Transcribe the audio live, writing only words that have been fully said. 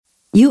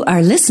You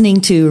are listening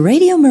to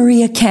Radio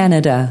Maria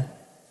Canada.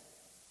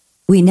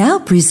 We now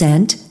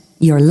present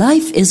Your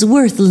Life is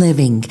Worth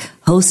Living,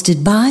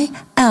 hosted by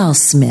Al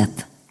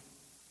Smith.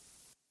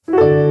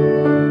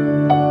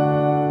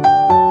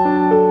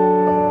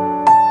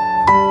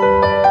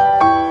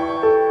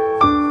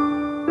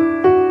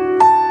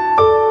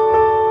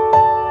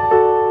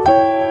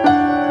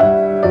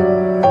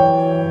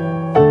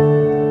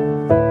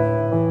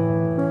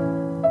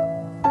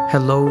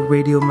 Hello,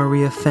 Radio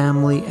Maria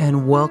family,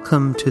 and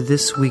welcome to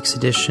this week's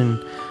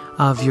edition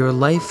of Your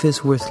Life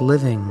is Worth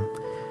Living.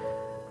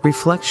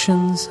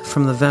 Reflections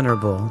from the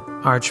Venerable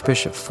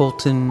Archbishop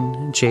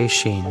Fulton J.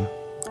 Sheen.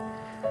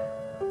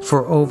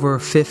 For over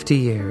 50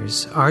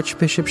 years,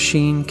 Archbishop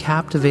Sheen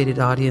captivated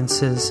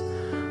audiences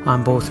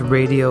on both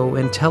radio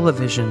and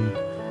television.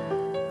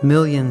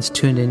 Millions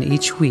tuned in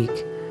each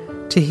week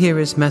to hear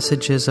his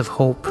messages of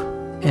hope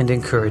and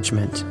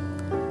encouragement.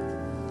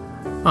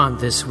 On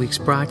this week's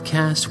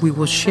broadcast, we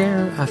will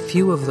share a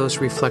few of those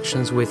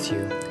reflections with you.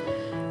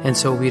 And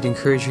so we'd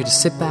encourage you to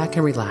sit back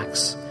and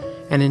relax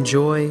and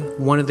enjoy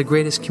one of the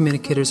greatest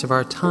communicators of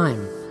our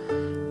time,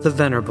 the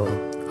Venerable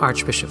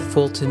Archbishop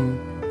Fulton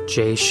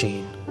J.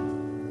 Sheen.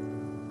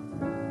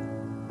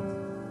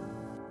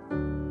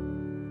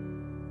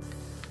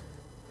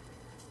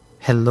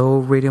 Hello,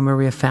 Radio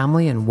Maria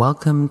family, and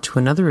welcome to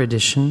another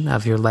edition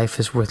of Your Life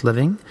is Worth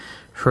Living,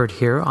 heard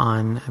here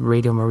on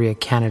Radio Maria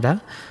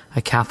Canada,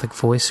 a Catholic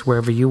voice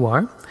wherever you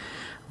are. I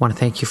want to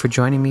thank you for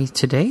joining me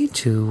today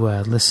to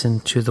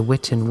listen to the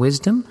wit and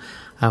wisdom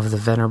of the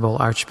Venerable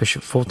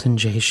Archbishop Fulton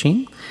J.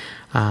 Sheen.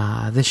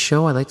 This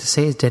show, I like to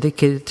say, is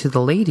dedicated to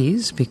the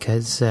ladies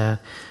because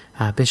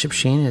Bishop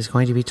Sheen is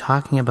going to be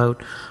talking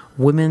about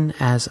women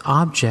as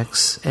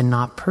objects and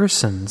not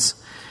persons.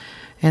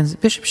 And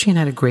Bishop Sheen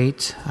had a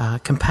great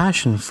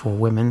compassion for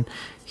women.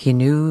 He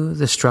knew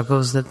the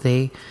struggles that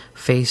they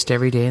faced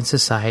every day in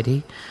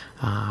society,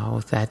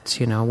 that,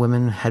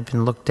 women had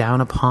been looked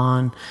down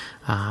upon,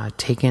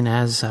 taken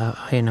as,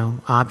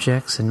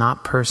 objects and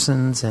not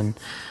persons. And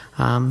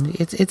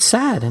it's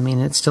sad. I mean,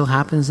 it still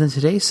happens in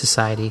today's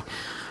society.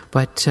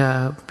 But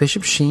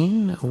Bishop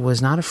Sheen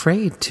was not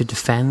afraid to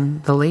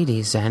defend the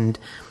ladies and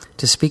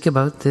to speak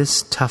about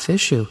this tough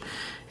issue.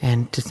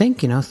 And to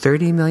think,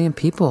 30 million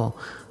people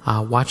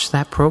watched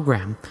that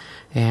program.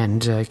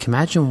 And you can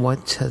imagine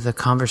what the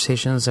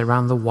conversations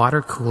around the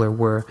water cooler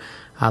were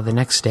the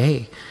next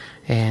day.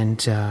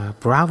 And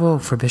bravo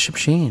for Bishop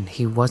Sheen.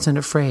 He wasn't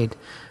afraid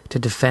to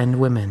defend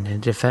women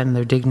and defend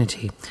their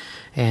dignity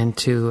and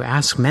to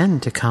ask men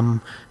to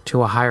come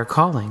to a higher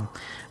calling,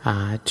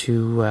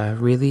 to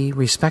really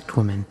respect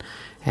women.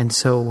 And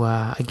so,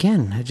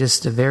 again,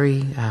 just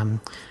very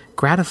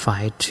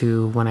gratified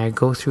to, when I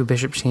go through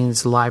Bishop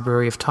Sheen's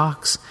library of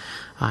talks,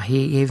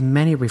 he gave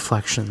many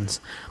reflections.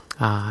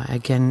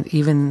 Again,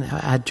 even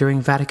during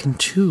Vatican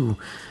II,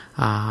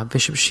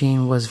 Bishop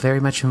Sheen was very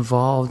much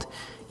involved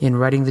in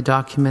writing the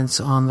documents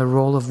on the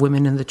role of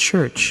women in the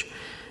church.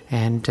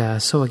 And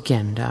so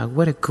again,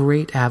 what a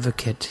great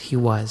advocate he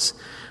was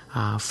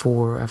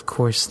for, of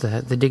course,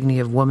 the dignity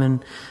of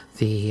woman,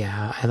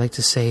 I like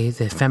to say,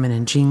 the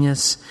feminine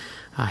genius.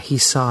 He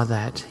saw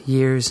that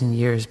years and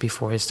years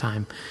before his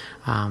time.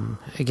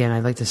 Again,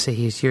 I'd like to say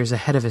he's years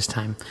ahead of his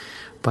time.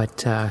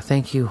 But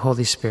thank you,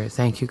 Holy Spirit.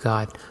 Thank you,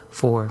 God,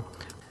 for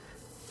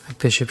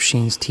Bishop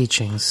Sheen's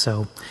teachings.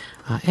 So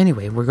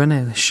anyway, we're going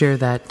to share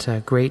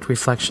that great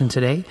reflection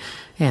today.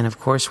 And of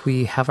course,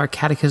 we have our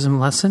catechism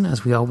lesson,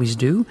 as we always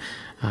do.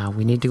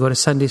 We need to go to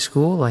Sunday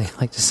school, I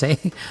like to say,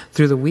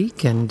 through the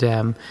week. And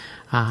you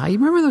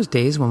remember those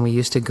days when we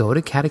used to go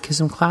to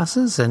catechism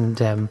classes?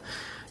 And,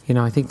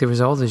 I think there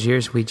was all those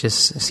years we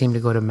just seemed to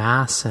go to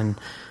Mass and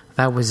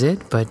that was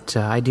it. But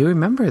I do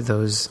remember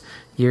those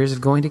years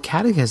of going to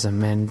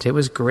catechism, and it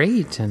was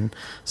great. And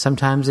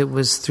sometimes it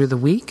was through the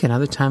week, and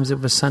other times it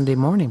was Sunday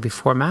morning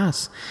before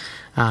Mass.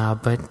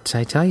 But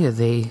I tell you,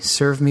 they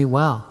served me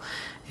well.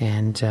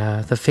 And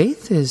the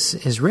faith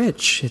is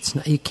rich.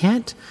 You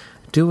can't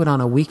do it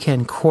on a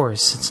weekend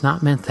course. It's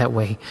not meant that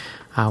way.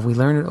 We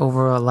learn it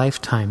over a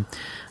lifetime.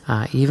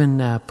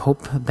 Even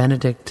Pope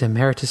Benedict,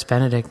 Emeritus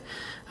Benedict,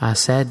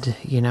 said,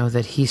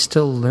 that he's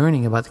still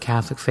learning about the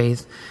Catholic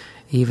faith,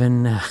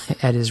 even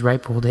at his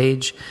ripe old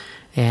age.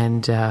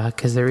 And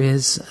because there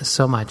is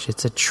so much.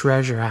 It's a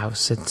treasure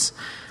house. It's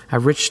a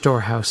rich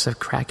storehouse of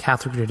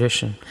Catholic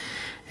tradition.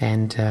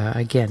 And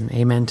again,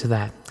 amen to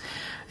that.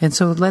 And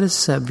so let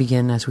us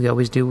begin, as we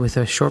always do, with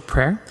a short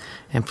prayer.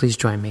 And please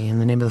join me. In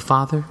the name of the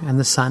Father, and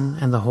the Son,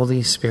 and the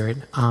Holy Spirit.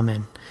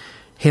 Amen.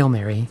 Hail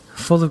Mary,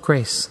 full of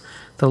grace,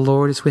 the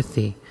Lord is with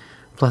thee.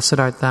 Blessed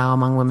art thou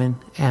among women,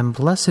 and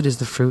blessed is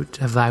the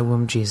fruit of thy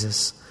womb,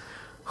 Jesus.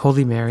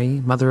 Holy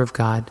Mary, Mother of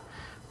God,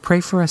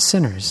 pray for us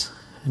sinners,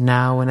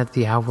 now and at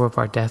the hour of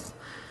our death.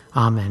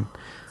 Amen.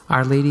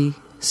 Our Lady,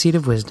 Seat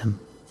of Wisdom,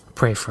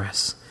 pray for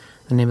us.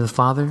 In the name of the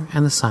Father,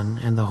 and the Son,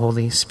 and the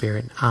Holy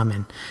Spirit.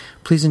 Amen.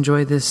 Please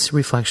enjoy this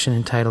reflection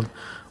entitled,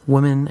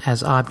 Women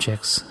as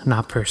Objects,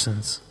 Not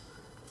Persons.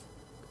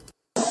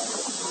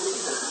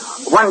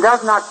 One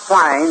does not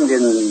find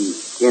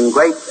in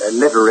great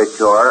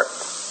literature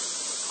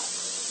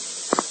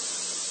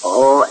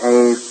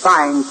a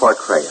fine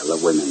portrayal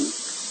of women.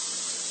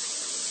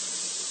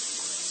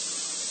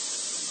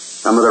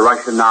 Some of the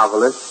Russian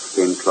novelists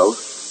came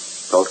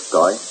close,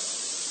 Tolstoy.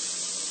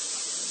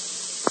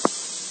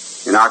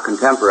 In our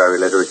contemporary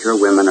literature,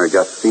 women are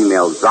just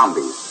female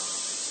zombies.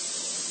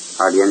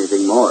 Hardly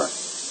anything more.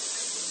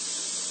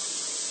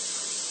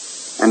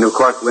 And of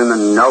course,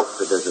 women note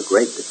that there's a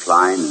great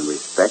decline in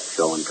respect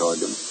shown toward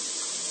them.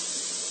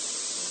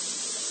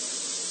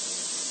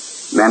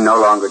 Men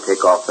no longer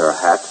take off their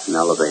hats in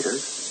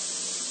elevators.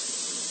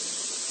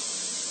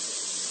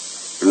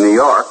 In New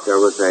York, there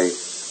was a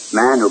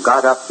man who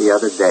got up the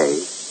other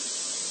day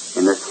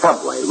in the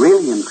subway,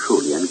 really and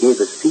truly, and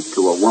gave a seat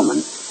to a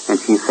woman, and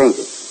she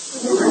fainted.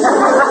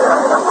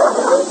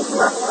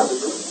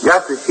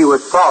 Just as she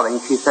was falling,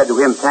 she said to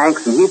him,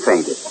 "Thanks," and he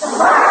fainted.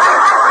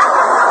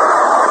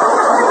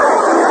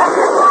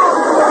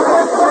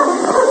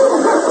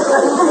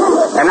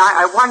 And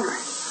I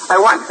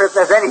wonder if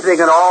there's anything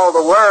in all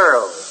the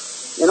world,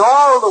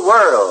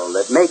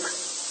 that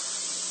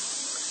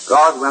makes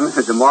God, women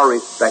into more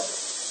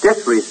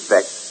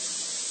disrespect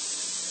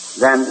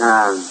than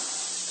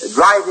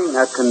driving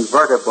a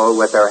convertible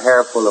with her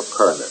hair full of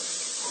curlers.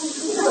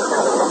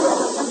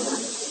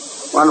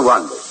 One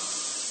wonders.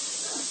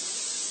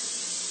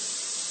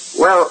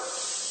 Well,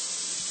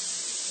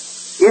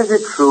 is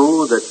it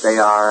true that they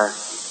are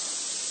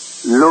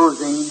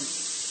losing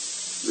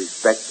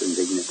respect and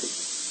dignity?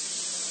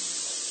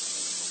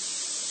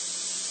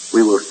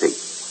 We will see.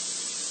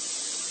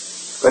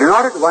 But in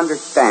order to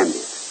understand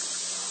it,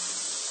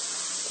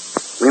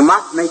 we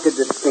must make a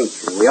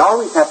distinction. We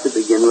always have to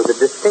begin with a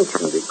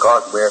distinction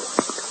because we're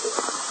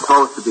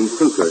supposed to be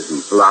thinkers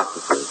and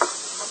philosophers.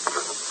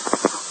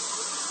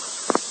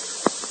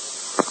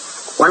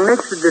 One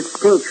makes a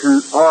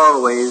distinction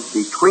always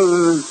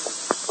between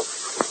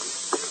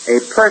a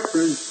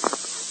person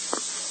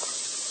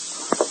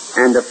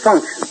and a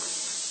function.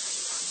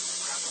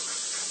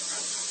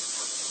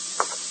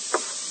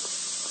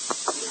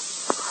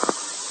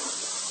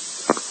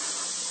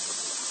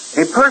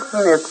 A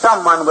person is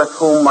someone with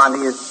whom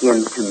one is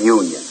in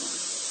communion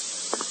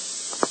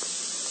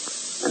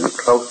and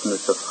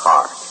closeness of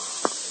heart.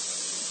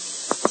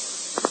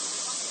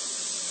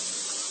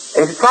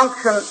 A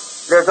function,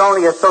 there's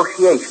only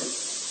association,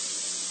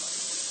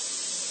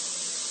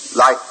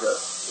 like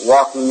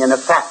walking in a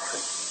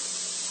factory.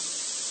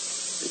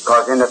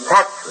 Because in a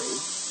factory,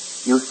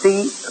 you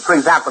see, for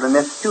example, in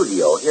this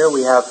studio, here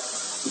we have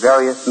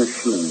various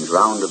machines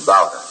round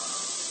about us.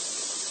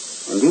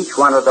 And each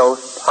one of those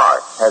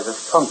parts has a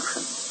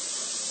function.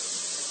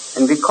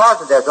 And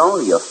because it has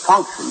only a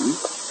function,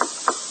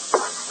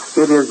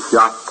 it is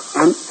just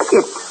an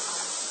it.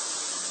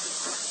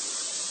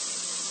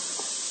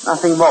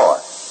 Nothing more.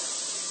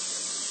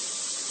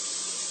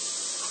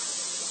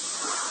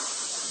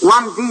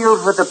 One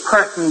deals with a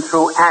person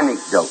through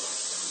anecdote.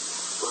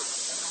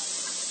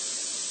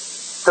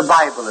 The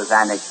Bible is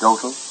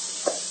anecdotal.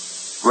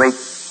 Great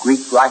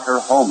Greek writer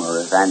Homer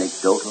is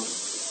anecdotal.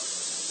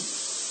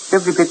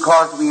 Simply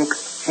because we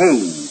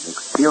exchange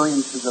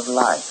experiences of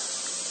life.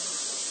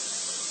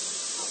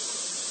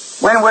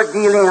 When we're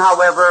dealing,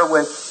 however,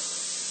 with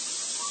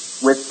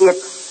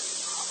it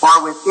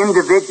or with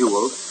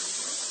individuals,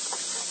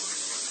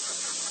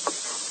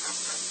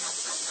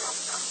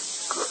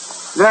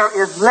 there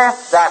is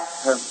less that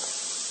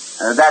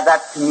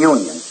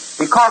communion.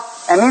 Because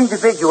an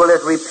individual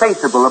is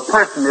replaceable, a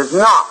person is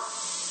not.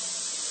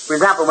 For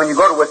example, when you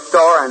go to a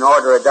store and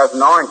order a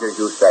dozen oranges,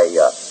 you say,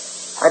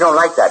 I don't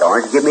like that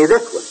orange, give me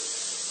this one.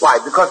 Why?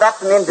 Because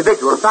that's an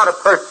individual, it's not a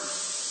person.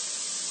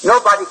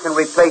 Nobody can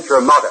replace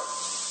your mother,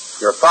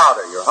 your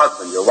father, your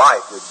husband, your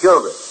wife, your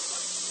children.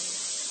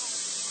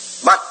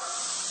 But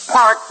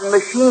parts and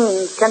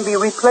machines can be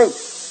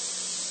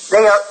replaced.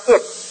 They are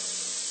it.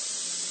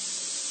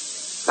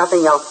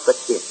 Nothing else but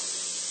it.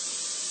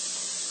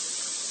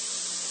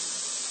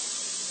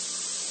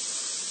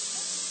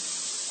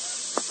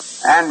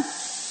 And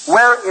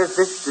where is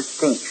this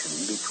distinction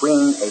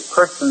between a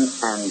person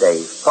and a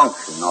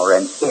function or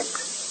an it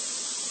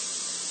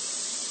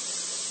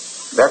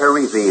better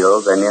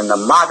revealed than in the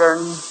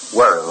modern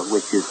world,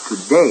 which is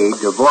today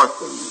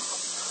divorcing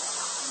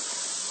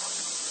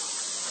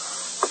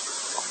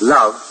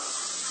love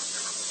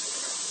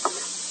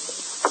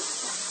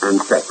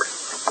and sex?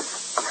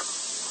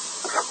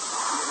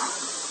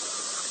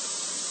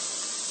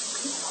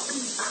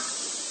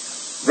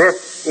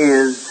 This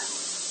is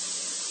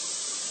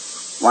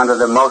one of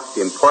the most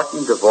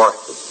important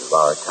divorces of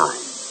our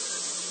time.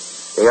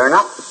 They are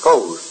not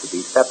supposed to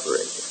be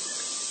separated.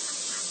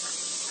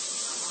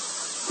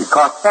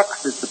 Because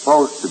sex is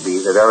supposed to be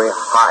the very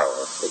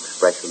highest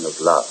expression of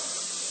love.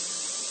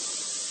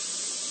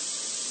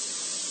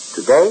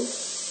 Today,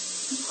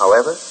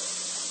 however,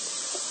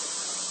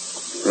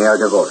 they are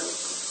divorced.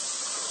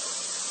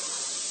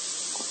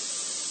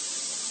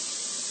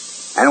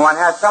 And one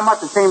has somewhat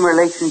the same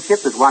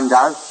relationship as one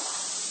does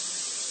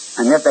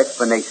in this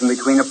explanation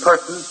between a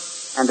person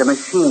and a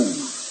machine.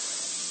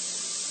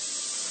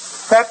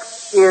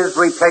 Sex is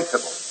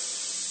replaceable.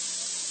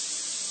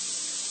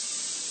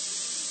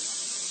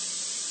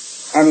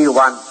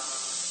 anyone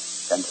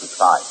can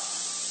supply.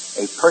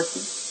 A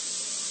person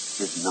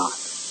is not.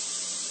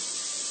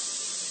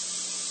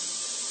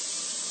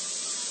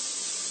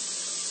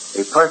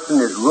 A person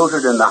is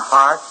rooted in the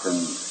heart,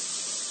 and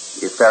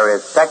if there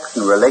is sex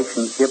and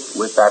relationship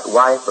with that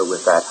wife or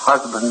with that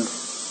husband,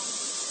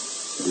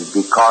 it is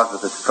because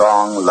of the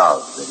strong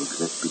love that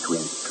exists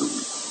between the two.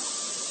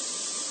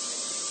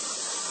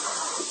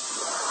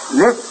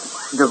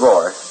 This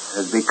divorce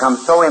has become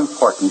so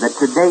important that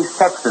today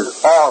sex is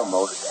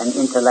almost an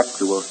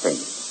intellectual thing.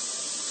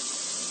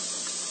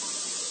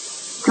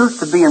 It used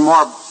to be in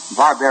more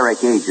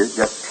barbaric ages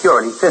just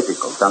purely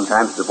physical,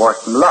 sometimes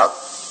divorced from love,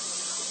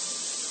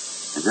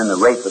 as in the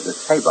rape of the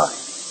Sabine.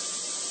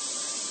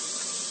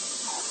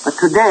 But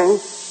today,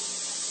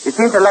 it's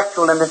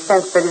intellectual in the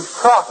sense that it's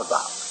thought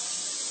about.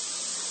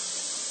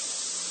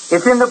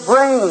 It's in the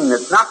brain,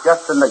 it's not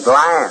just in the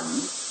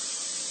glands.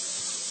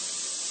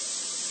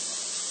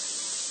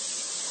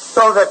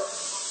 So that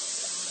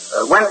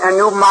when a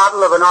new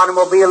model of an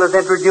automobile is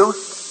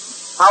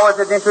introduced, how is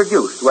it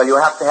introduced? Well, you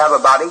have to have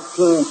about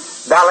 18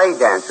 ballet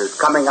dancers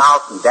coming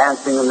out and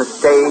dancing on the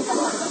stage,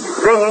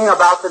 singing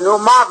about the new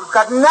model. It's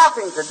got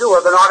nothing to do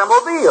with an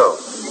automobile.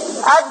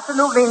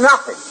 Absolutely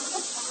nothing.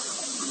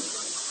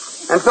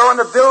 And so on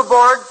the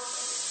billboards,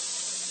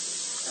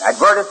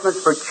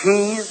 advertisements for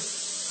cheese,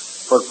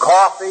 for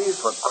coffee,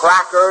 for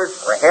crackers,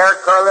 for hair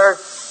curlers,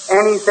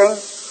 anything.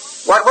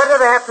 What do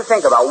they have to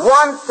think about?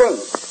 One thing.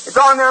 It's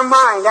on their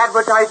mind.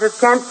 Advertisers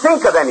can't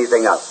think of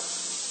anything else.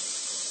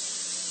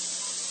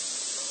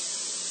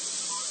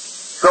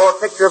 Show a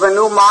picture of a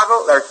new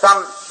model. There's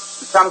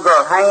some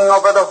girl hanging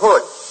over the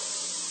hood.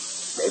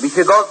 Maybe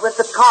she goes with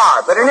the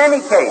car. But in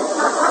any case,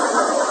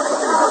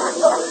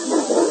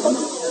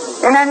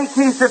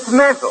 it's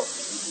mental.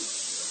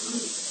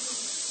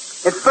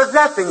 It's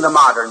possessing the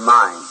modern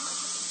mind.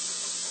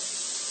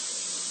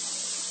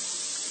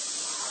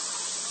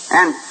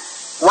 And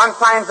one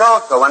finds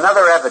also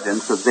another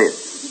evidence of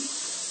this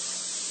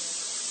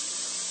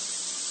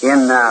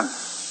in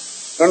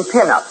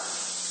pin-ups.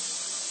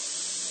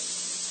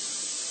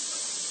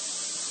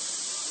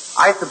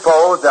 I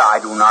suppose, I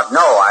do not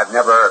know, I've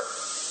never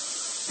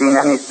seen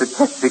any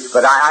statistics,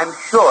 but I'm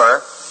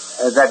sure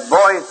that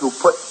boys who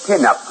put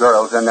pin-up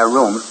girls in their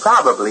rooms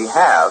probably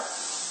have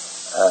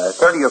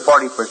 30 or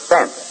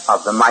 40%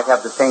 of them might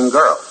have the same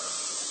girl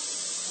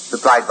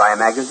supplied by a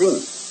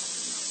magazine.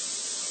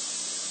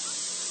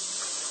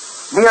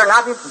 They are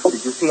not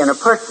interested, you see, in a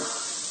person.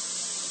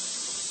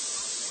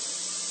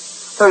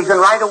 So you can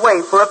write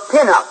away for a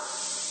pin-up.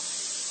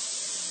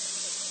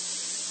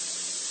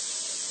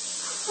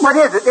 What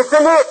is it? It's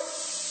an it.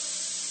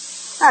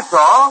 That's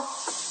all.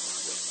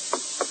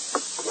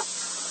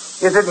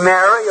 Is it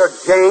Mary or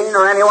Jane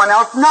or anyone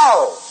else?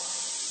 No.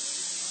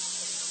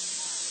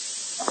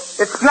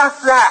 It's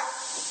just that.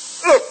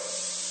 It.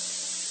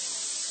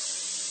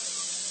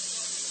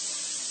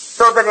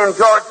 So that in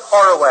George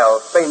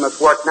Orwell's famous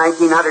work,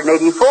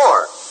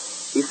 1984,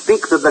 he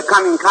speaks of the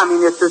coming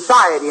communist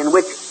society in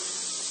which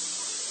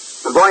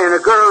a boy and a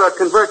girl are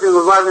conversing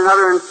with one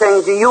another and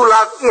saying, do you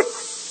love it?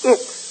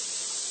 It.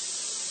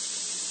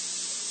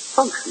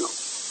 Functional.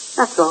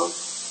 That's all.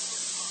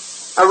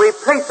 A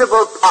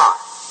replaceable part.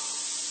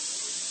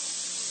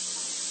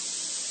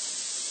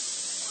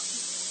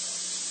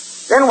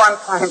 Then one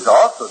finds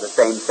also the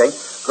same thing.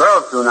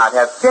 Girls do not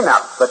have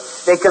pin-ups, but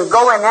they can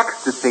go in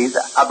ecstasies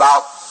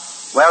about,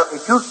 well,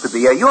 it used to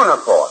be a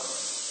uniform.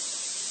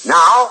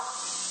 Now,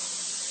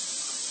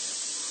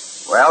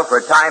 well, for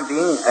a time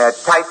being,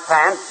 tight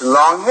pants and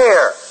long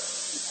hair.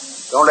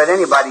 Don't let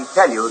anybody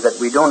tell you that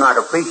we do not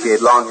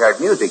appreciate long-haired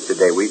music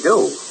today. We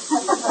do.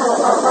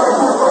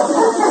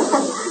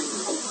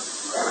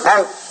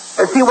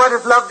 And see, what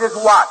is loved is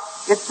what?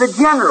 It's the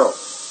general.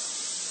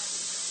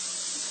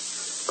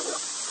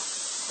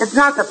 It's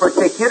not the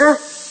particular.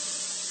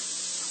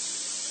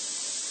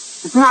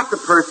 It's not the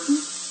person.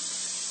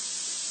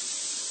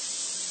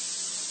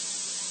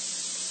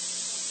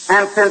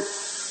 And since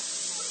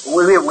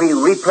we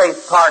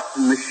replace parts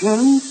in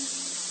machines,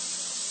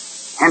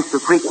 hence the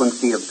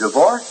frequency of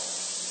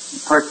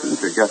divorce,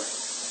 persons are just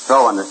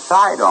thrown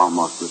aside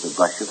almost with a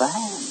brush of a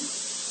hand.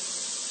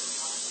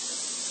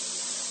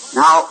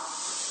 Now,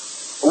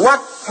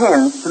 what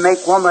tends to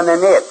make woman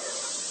an it?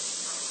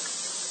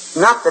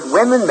 Not that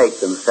women make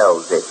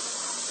themselves it.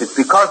 It's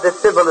because this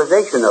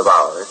civilization of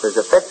ours has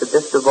affected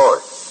this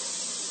divorce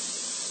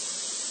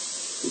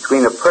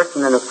between a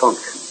person and a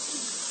function.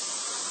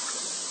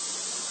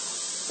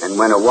 And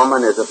when a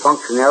woman is a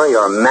functionary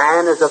or a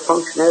man is a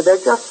functionary, they're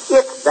just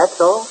it, that's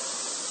all.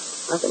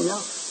 Nothing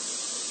else.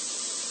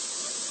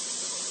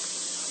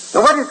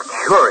 Now what is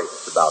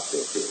curious about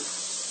this is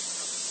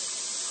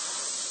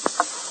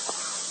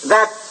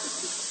that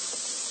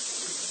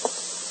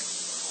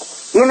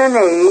in an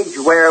age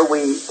where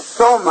we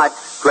so much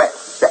stress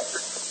sex,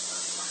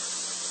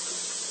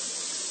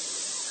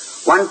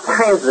 one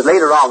finds that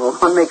later on when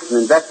one makes an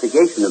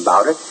investigation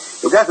about it,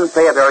 it doesn't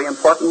play a very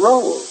important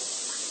role.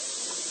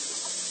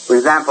 For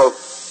example,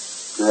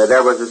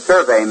 there was a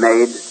survey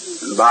made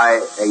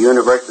by a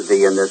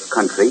university in this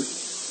country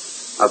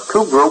of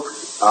two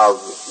groups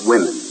of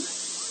women.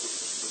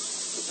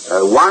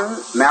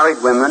 One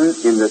married women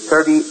in the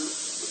 30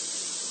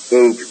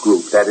 age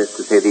group, that is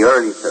to say the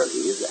early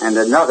 30s, and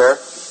another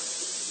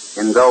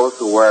in those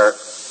who were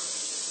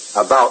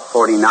about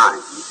 49.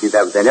 You see,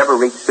 that they never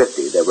reached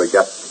 50, they were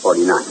just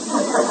 49.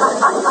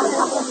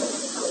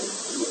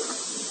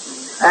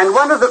 And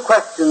one of the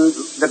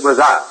questions that was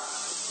asked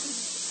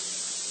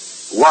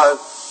was,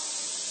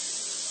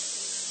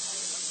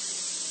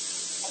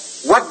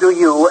 what do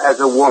you as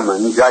a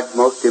woman judge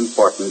most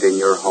important in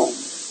your home?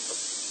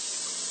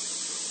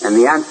 And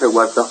the answer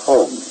was the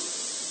home.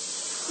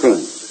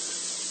 Things.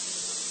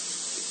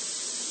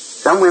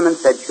 Some women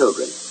said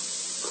children.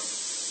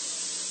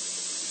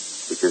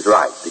 Which is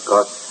right,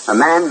 because a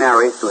man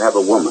marries to have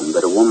a woman,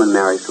 but a woman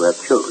marries to have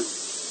children.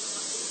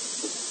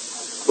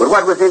 But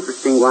what was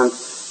interesting was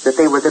that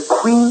they were the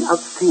queen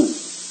of things.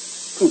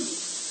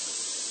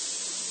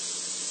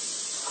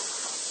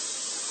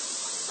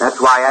 That's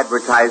why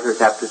advertisers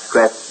have to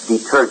stress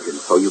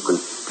detergent, so you can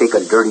take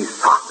a dirty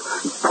sock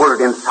and pull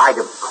it inside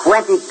of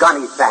 20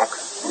 gunny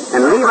sacks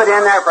and leave it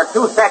in there for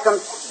 2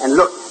 seconds and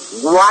look,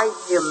 white,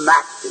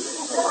 immaculate.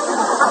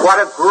 What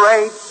a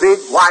great, big,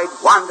 wide,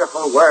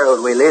 wonderful world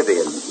we live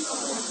in.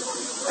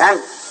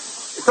 And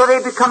so they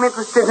become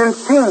interested in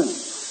things.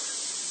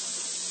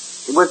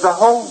 It was the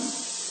home.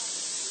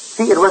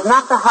 See, it was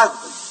not the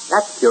husband.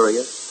 That's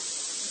curious.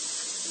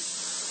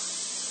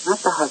 Not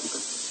the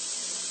husband.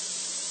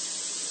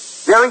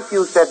 Very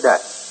few said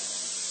that.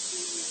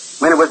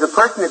 When it was a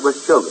person, it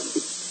was children.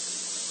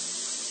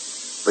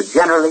 But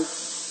generally,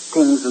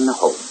 things in the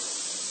home.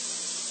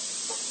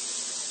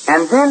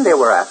 And then they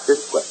were asked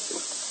this question.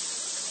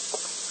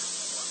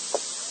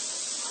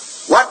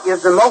 What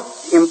is the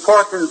most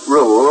important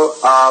role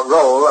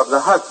of the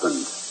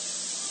husband?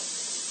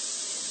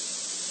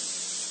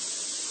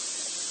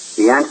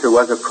 The answer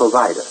was a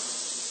provider.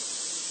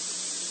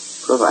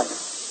 Provider.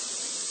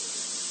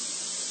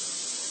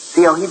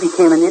 See how he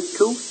became an it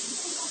too?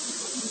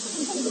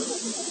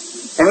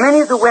 And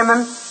many of the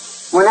women,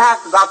 when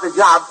asked about the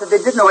job, said they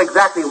didn't know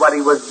exactly what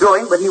he was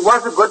doing, but he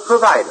was a good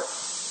provider.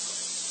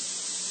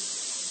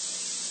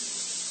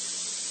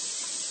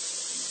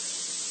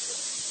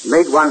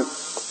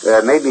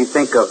 Made me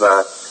think of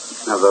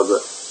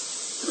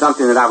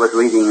something that I was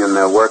reading in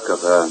the work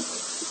of a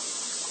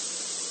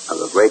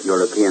great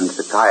European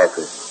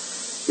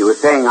psychiatrist. He was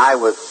saying I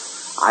was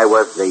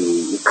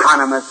the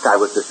economist, I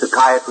was the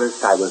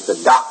psychiatrist, I was the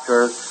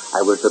doctor,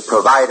 I was the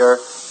provider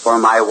for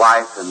my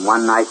wife, and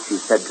one night she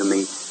said to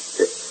me,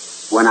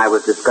 when I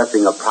was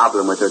discussing a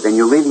problem with her, then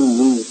you really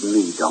need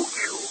me, don't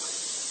you?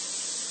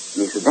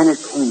 And he said, then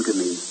it came to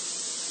me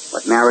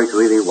what marriage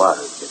really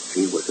was, that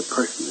she was a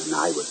person and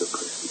I was a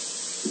person.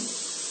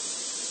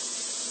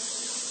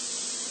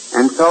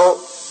 And so,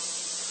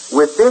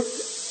 with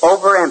this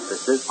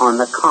overemphasis on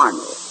the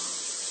carnal,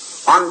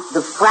 on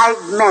the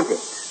fragmented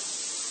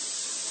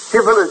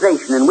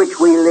civilization in which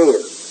we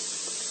live,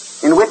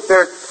 in which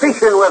there's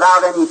fission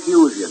without any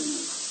fusion,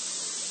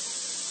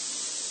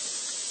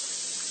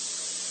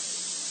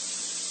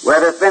 where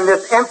there's been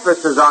this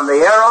emphasis on the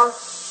eros,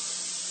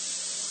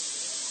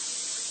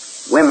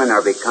 women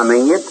are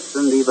becoming its,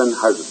 and even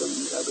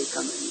husbands are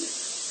becoming its.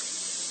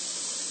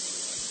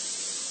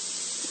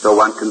 So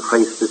one can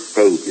trace the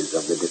stages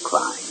of the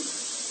decline.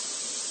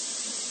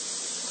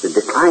 The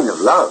decline of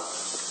love,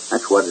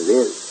 that's what it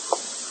is.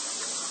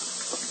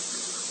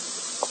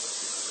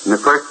 In the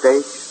first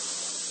stage,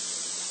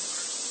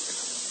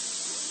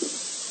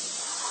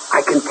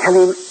 I can tell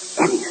him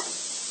anything.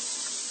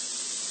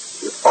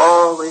 You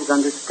always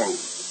understand.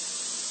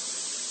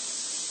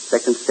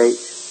 Second stage,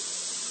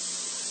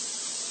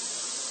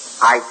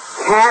 I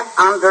can't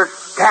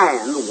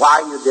understand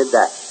why you did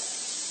that.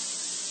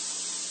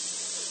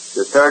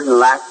 The third and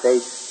last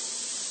stage,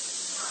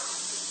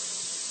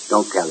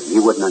 don't tell him. He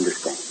wouldn't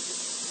understand.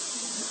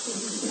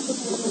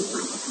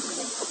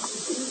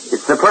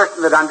 It's the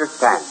person that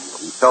understands,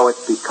 and so it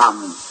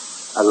becomes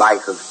a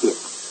life of it.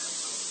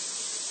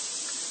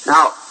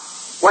 Now,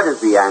 what is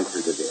the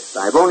answer to this?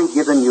 I've only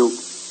given you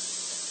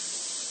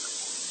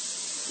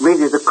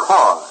really the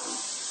cause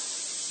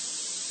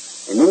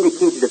and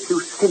indicated a few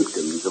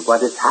symptoms of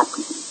what is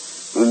happening,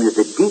 namely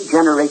the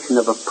degeneration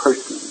of a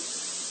person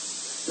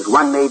as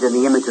one made in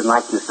the image and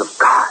likeness of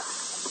God.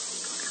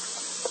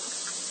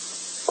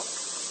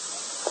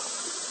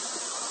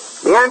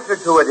 The answer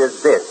to it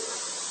is this.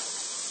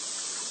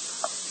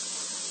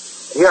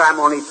 Here I'm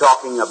only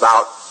talking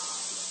about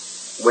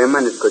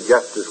women. It could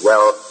just as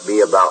well be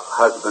about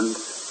husbands.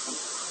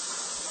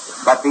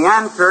 But the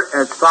answer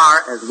as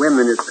far as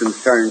women is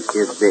concerned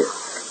is this.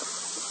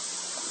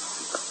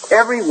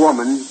 Every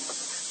woman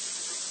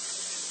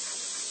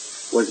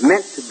was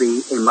meant to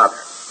be a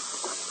mother.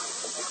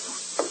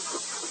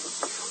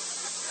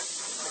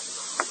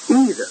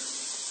 Either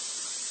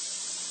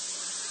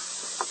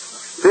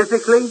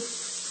physically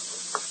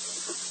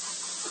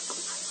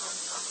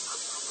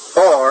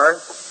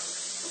or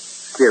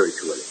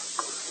spiritually.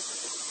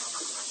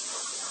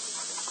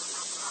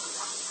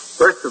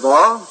 First of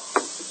all,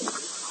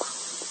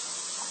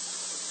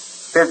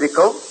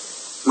 physical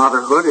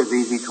motherhood is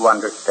easy to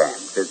understand.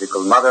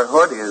 Physical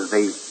motherhood is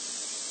the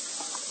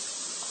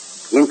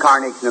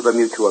incarnation of a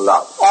mutual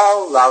love.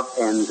 All love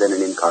ends in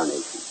an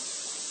incarnation.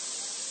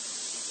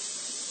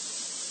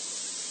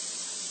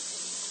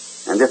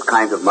 And this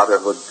kind of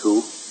motherhood,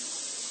 too,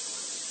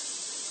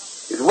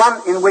 is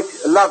one in which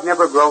love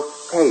never grows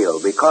stale,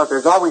 because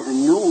there's always a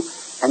new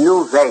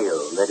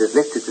veil that is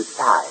lifted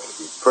aside.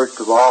 First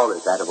of all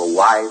is that of a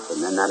wife,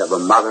 and then that of a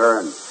mother,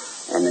 and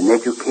an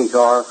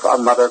educator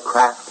from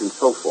mothercraft, and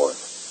so forth.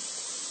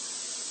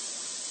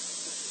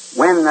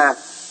 When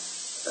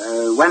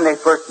they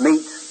first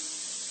meet,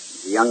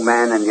 the young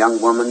man and young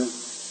woman,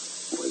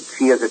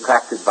 she is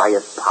attracted by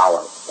his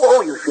power.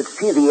 Oh, you should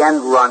see the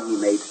end run he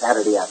made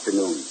Saturday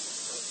afternoon.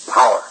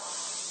 Power.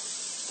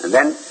 And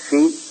then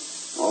she's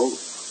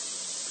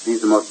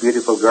the most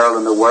beautiful girl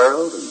in the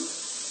world,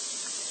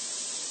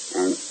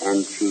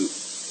 and she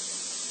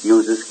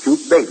uses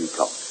cute baby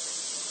talk.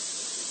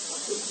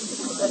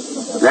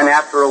 Then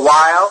after a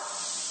while,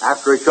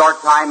 after a short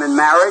time in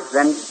marriage,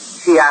 then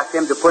she asks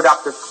him to put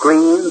up the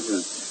screens,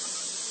 and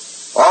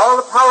all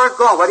the power is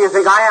gone. What do you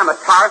think I am, a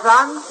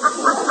Tarzan?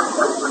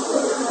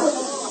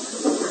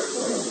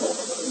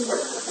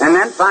 And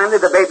then finally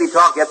the baby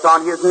talk gets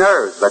on his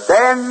nerves. But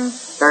then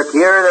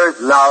there's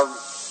love,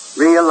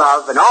 real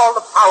love, and all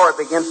the power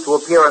begins to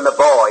appear in the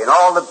boy, and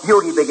all the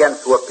beauty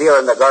begins to appear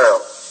in the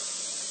girl.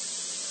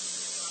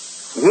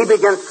 And he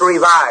begins to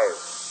revive.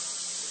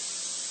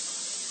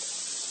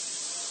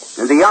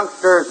 And the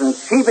youngsters, and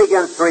she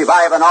begins to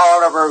revive in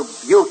all of her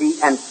beauty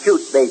and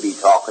cute baby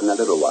talk in the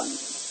little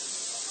ones.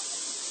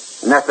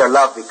 And that their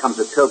love becomes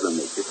a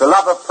pilgrimage. It's the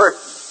love of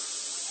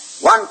persons,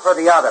 one for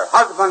the other,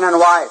 husband and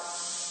wife,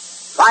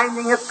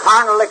 finding its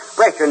carnal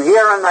expression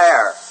here and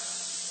there,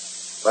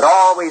 but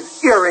always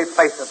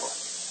irreplaceable.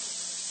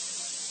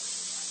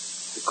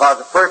 Because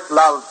the first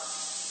love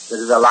that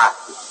is a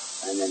lasting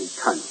and an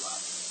eternal love.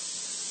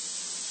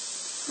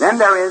 Then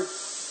there is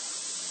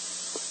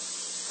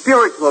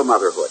spiritual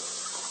motherhood.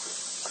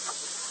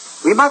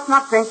 We must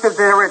not think that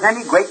there is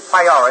any great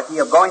priority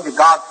of going to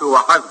God through a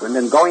husband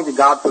and going to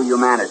God through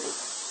humanity.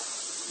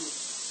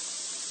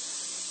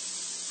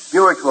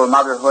 Spiritual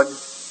motherhood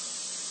is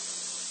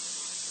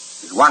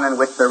one in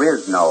which there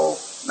is no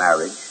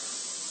marriage,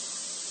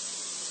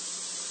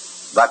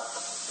 but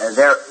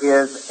there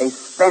is a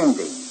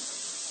spending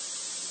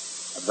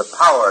of the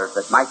powers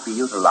that might be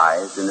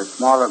utilized in a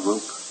smaller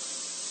group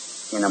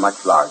in a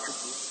much larger group.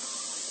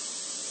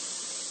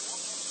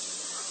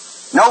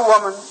 No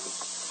woman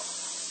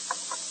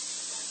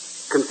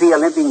can see a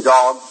limping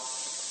dog,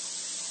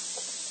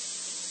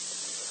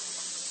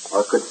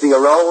 or could see a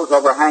rose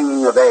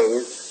overhanging a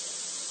vase,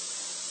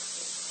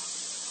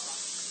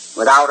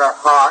 without her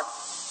heart,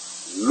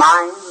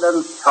 mind,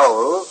 and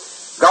soul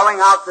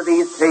going out to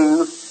these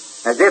things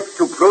as if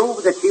to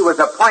prove that she was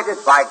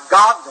appointed by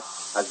God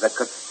as the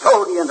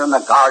custodian and the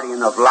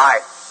guardian of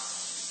life.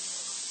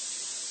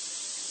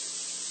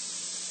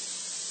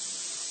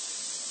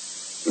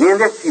 And in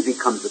this she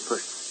becomes a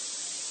person.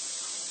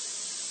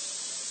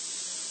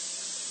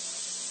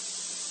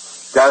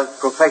 Does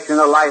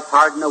professional life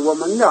harden a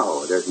woman?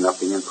 No, there's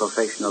nothing in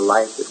professional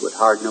life that would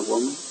harden a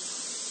woman.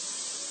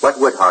 What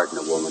would harden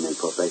a woman in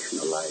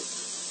professional life?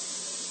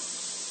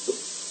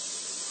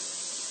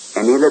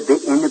 An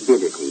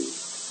inability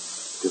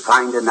to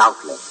find an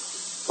outlet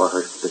for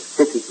her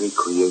specifically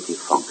creative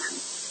function.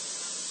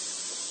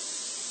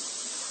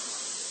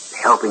 The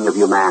helping of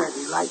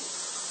humanity, like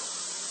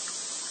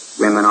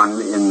women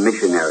in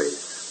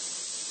missionaries,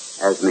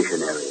 as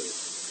missionaries.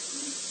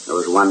 There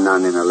was one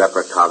nun in a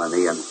leper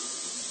colony, and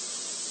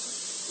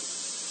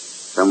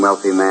some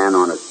wealthy man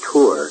on a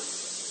tour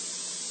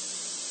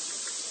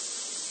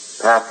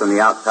passed on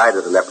the outside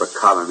of the leper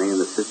colony, and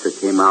the sister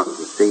came out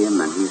to see him,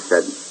 and he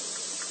said,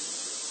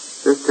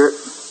 "Sister,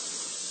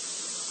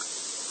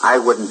 I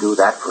wouldn't do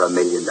that for $1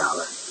 million.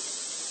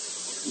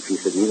 And she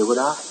said, "Neither would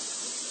I."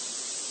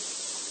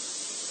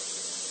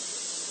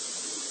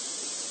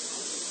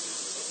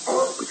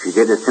 But she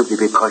did it simply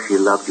because she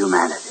loved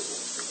humanity,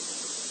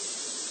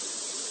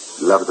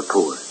 loved the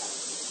poor.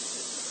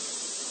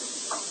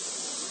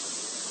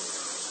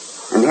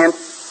 And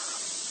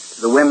hence,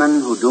 the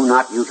women who do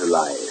not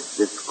utilize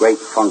this great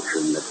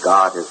function that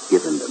God has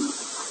given them,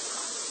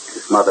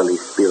 this motherly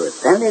spirit,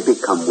 then they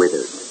become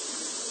withered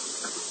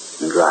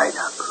and dried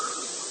up.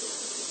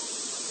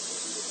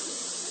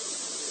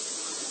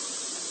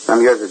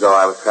 Some years ago,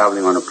 I was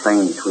traveling on a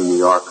plane between New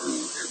York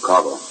and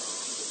Chicago,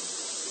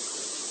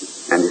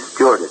 and the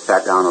stewardess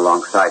sat down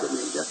alongside of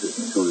me just as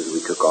soon as we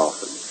took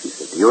off, and she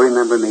said, "Do you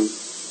remember me?"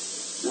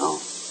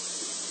 "No."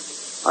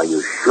 "Are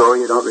you sure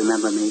you don't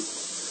remember me?"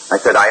 I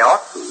said, "I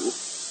ought to,"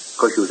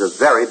 because she was a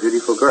very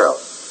beautiful girl.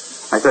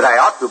 I said, "I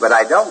ought to, but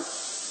I don't."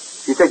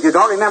 She said, "You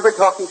don't remember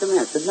talking to me?"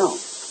 I said, "No."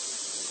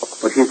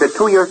 But she said,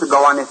 2 years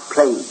ago on this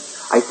plane,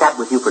 I sat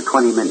with you for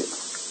 20 minutes.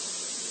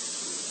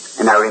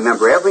 And I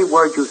remember every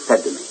word you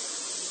said to me.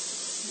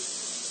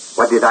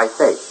 What did I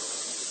say?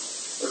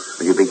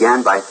 Well, you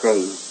began by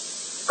saying,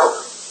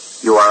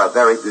 you are a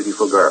very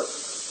beautiful girl.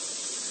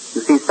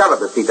 You see,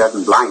 celibacy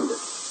doesn't blind us.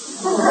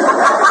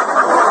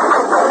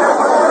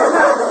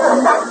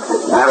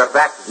 Matter of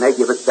fact, it may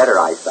give us better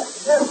eyesight.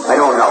 I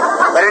don't know.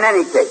 But in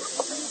any case,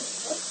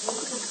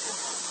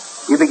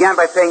 you began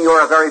by saying you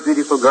are a very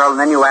beautiful girl, and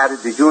then you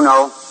added, did you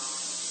know?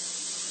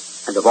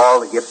 And of all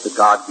the gifts that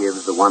God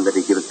gives, the one that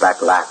he gives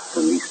back last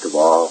and least of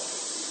all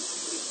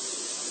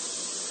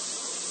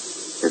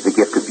is the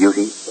gift of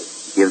beauty.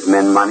 He gives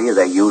men money,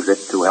 they use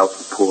it to help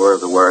the poor of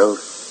the world.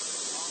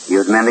 He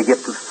gives men the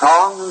gift of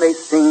song, and they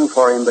sing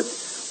for him, but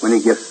when he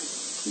gives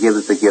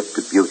the gift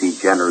of beauty,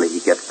 generally he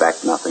gets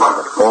back nothing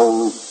but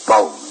whole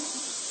bones.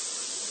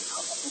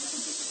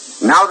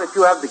 Now that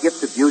you have the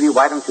gift of beauty,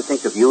 why don't you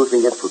think of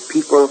using it for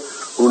people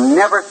who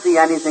never see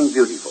anything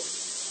beautiful?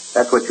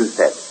 That's what you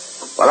said.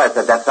 Well, I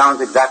said, that sounds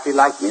exactly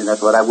like me, and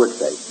that's what I would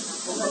say.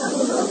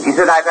 She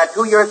said, I've had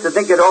 2 years to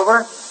think it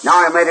over.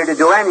 Now I'm ready to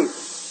do anything.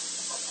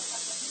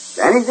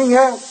 Anything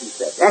else? She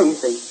said,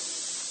 anything.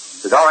 She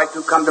said, all right,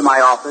 you come to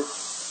my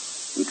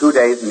office in 2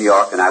 days in New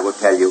York, and I will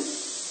tell you.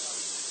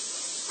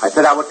 I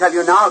said, I will tell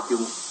you now if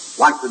you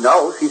want to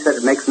know. She said,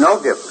 it makes no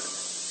difference.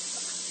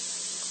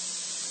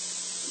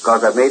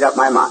 Because I've made up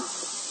my mind.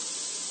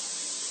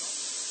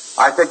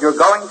 I said, you're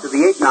going to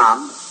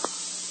Vietnam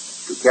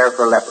to care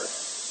for lepers.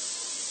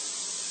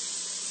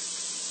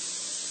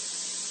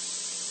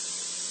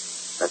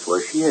 That's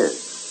where she is.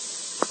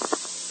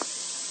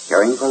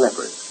 Caring for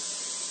lepers.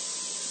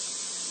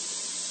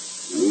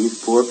 And these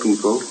poor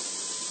people,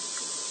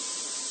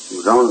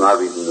 whose own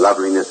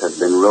loveliness has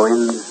been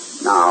ruined,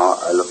 now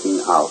are looking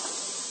out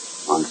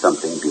on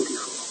something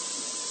beautiful.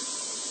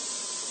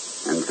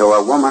 And so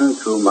a woman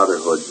through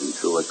motherhood and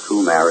through a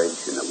true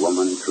marriage and a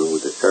woman through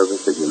the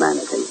service of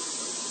humanity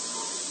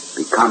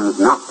becomes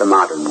not the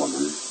modern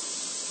woman,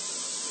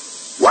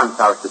 once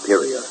our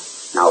superior,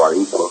 now our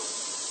equal,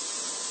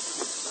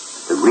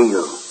 the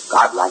real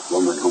godlike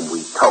woman whom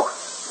we toast.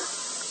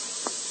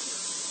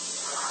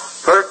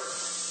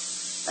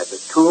 First at the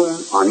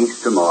tomb on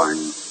Easter morn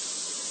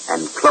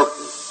and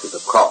closest to the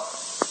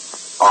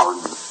cross on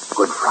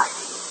Good Friday.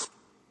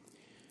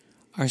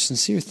 Our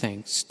sincere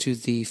thanks to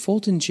the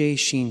Fulton J.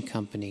 Sheen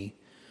Company,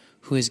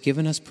 who has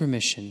given us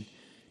permission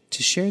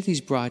to share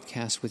these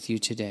broadcasts with you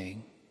today.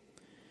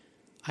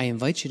 I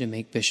invite you to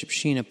make Bishop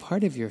Sheen a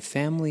part of your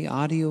family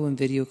audio and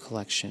video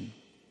collection.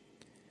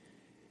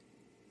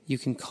 You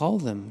can call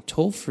them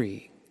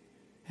toll-free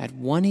at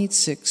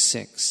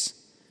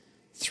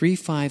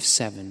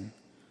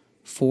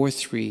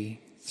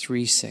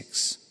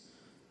 1-866-357-4336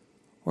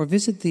 or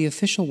visit the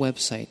official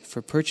website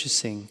for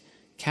purchasing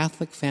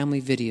Catholic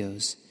family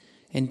videos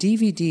and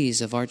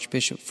DVDs of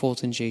Archbishop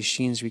Fulton J.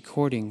 Sheen's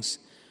recordings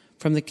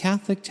from the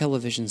Catholic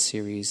television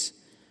series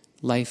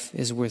Life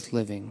is Worth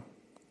Living.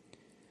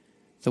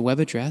 The web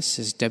address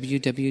is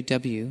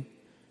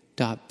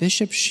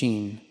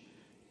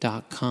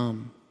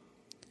www.bishopsheen.com.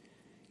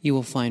 You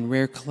will find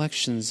rare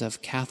collections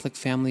of Catholic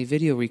family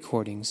video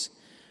recordings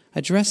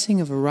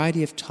addressing a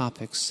variety of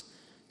topics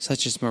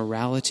such as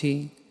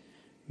morality,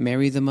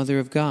 Mary the Mother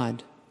of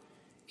God,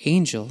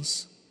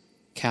 angels,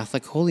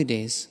 Catholic holy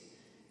days,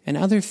 and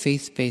other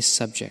faith-based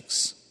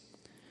subjects.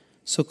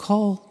 So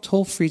call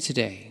toll-free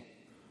today,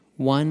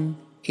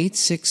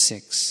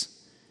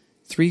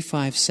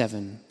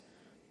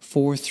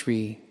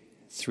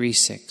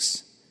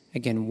 1-866-357-4336.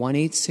 Again,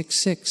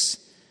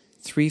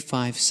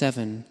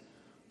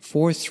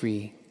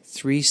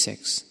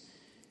 1-866-357-4336.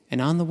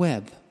 And on the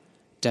web,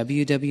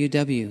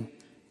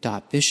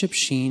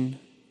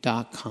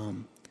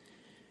 www.bishopsheen.com.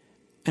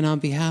 And on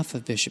behalf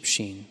of Bishop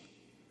Sheen,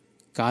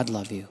 God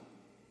love you.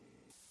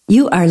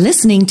 You are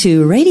listening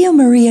to Radio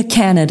Maria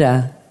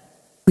Canada.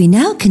 We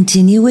now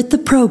continue with the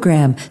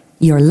program,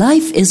 Your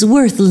Life is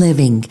Worth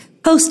Living,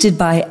 hosted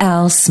by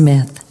Al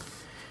Smith.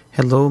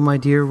 Hello, my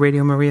dear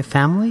Radio Maria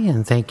family,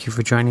 and thank you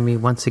for joining me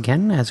once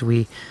again as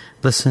we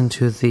listen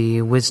to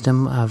the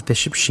wisdom of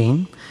Bishop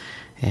Sheen.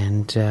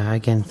 And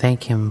again,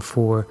 thank him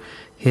for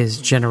his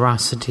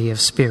generosity of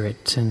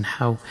spirit and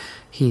how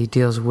he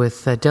deals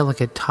with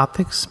delicate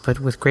topics, but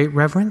with great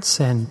reverence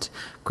and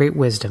great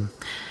wisdom.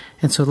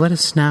 And so let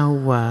us now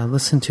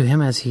listen to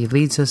him as he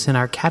leads us in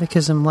our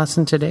catechism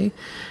lesson today.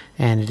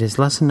 And it is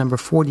lesson number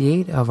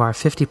 48 of our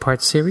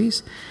 50-part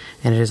series,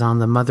 and it is on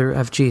the Mother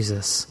of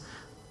Jesus.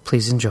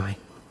 Please enjoy.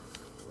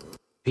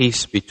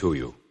 Peace be to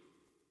you.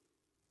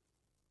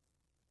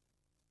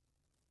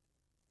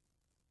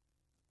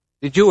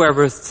 Did you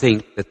ever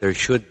think that there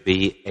should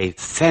be a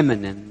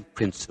feminine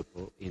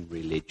principle in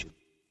religion?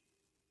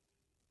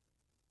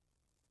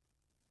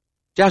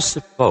 Just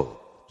suppose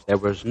there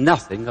was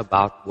nothing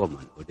about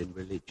womanhood in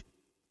religion.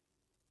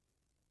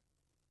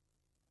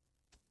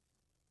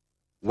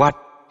 What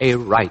a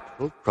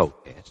rightful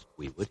protest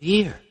we would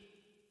hear.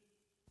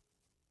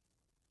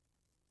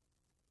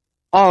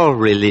 All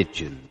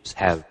religions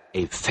have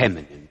a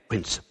feminine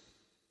principle.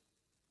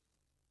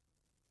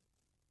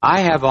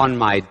 I have on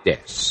my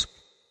desk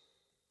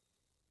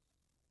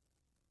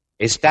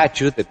a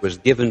statue that was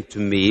given to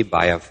me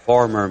by a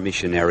former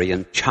missionary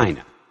in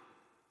China.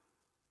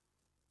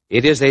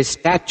 It is a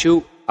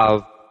statue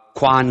of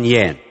Kuan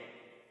Yin.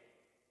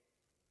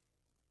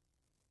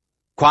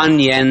 Kuan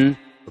Yin,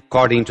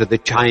 according to the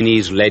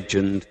Chinese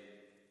legend,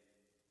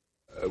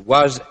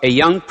 was a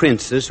young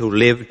princess who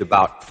lived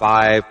about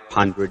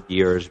 500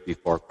 years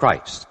before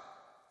Christ.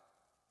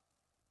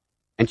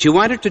 And she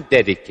wanted to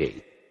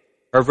dedicate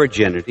her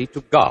virginity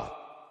to God.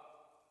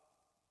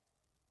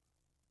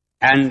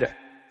 And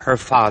her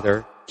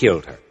father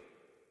killed her.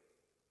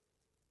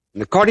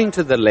 And according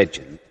to the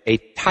legend, a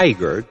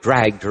tiger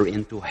dragged her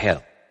into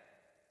hell.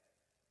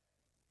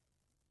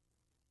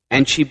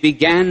 And she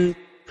began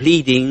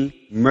pleading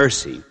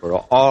mercy for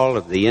all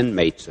of the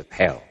inmates of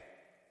hell.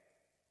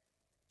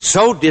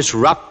 So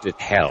disrupted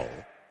hell,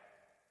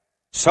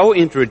 so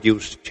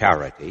introduced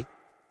charity,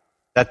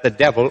 that the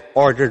devil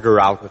ordered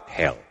her out of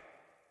hell.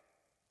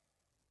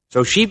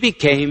 So she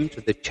became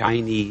to the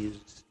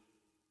Chinese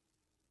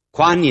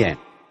Kuan Yin,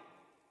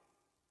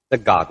 the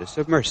goddess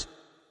of mercy.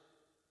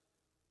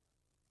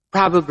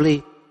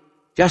 Probably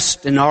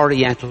just an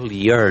oriental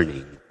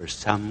yearning for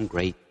some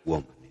great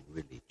woman in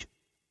religion.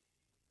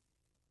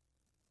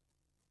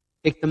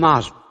 Take the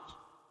Muslims.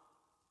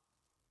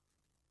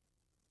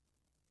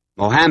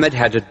 Muhammad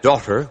had a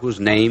daughter whose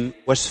name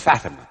was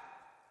Fatima.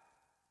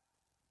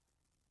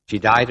 She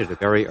died at a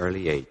very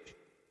early age.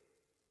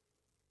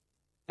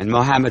 And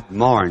Muhammad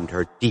mourned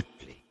her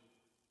deeply.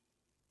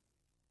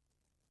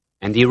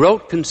 And he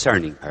wrote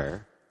concerning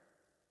her,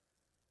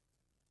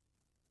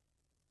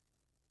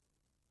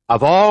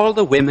 "Of all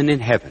the women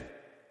in heaven,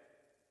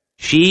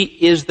 she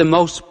is the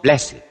most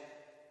blessed,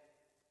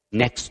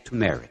 next to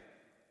Mary."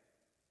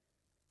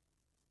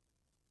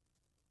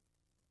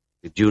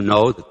 Did you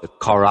know that the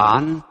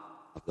Quran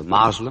of the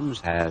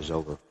Muslims has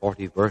over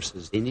 40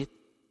 verses in it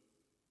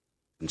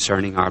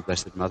concerning our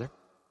Blessed Mother?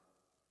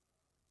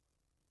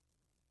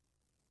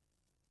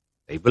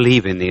 They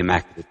believe in the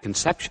Immaculate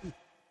Conception.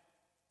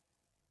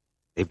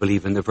 They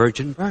believe in the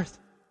virgin birth.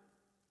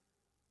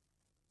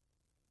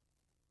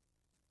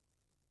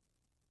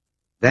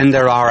 Then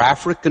there are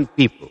African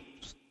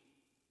peoples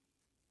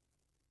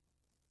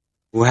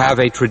who have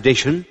a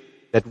tradition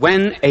that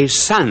when a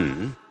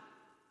son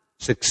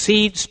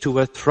succeeds to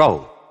a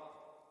throne,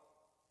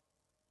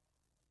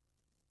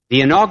 the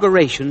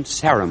inauguration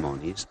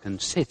ceremonies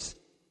consist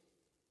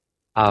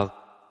of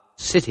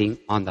sitting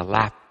on the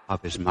lap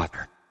of his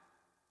mother.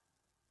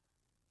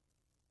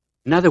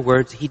 In other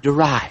words, he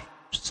derives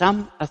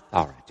some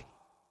authority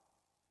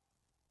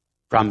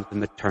from the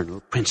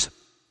maternal principle.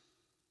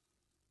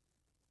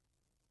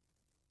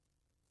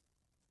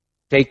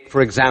 Take,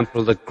 for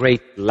example, the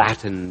great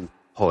Latin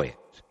poet,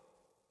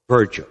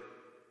 Virgil.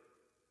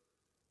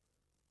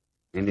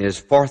 In his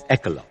fourth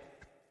Eclogue,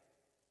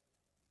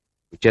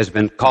 which has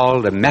been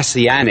called a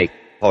messianic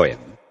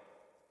poem,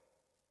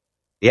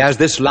 he has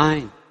this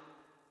line: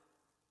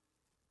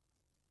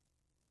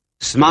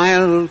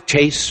 "Smile,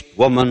 chaste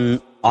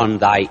woman, on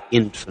thy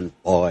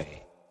infant boy,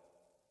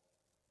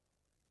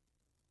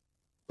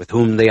 with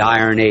whom the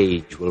iron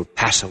age will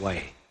pass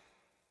away,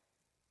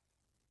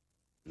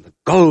 and the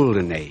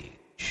golden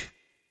age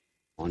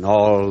on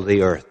all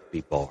the earth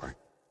be born."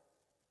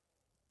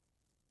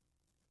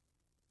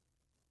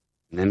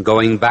 And then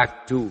going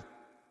back to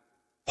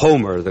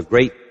Homer, the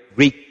great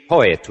Greek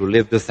poet who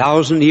lived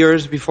 1,000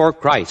 years before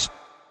Christ,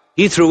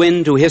 he threw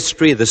into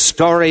history the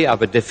story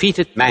of a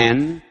defeated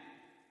man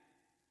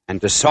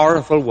and a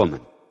sorrowful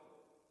woman.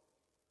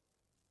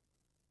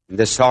 And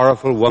this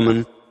sorrowful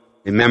woman,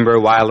 remember,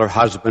 while her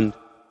husband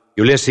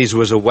Ulysses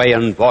was away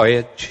on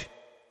voyage,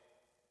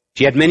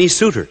 she had many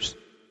suitors.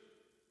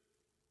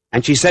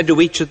 And she said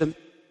to each of them,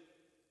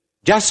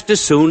 "Just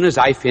as soon as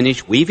I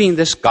finish weaving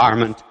this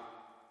garment,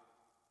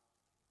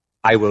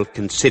 I will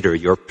consider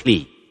your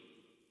plea."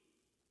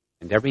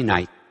 And every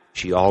night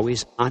she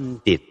always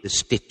undid the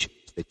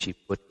stitches that she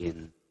put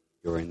in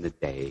during the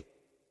day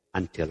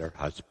until her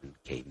husband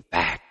came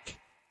back.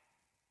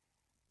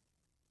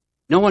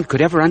 No one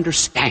could ever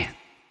understand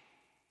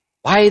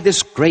why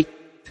this great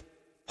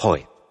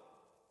poet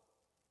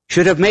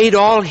should have made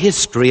all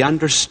history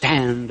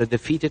understand a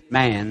defeated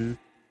man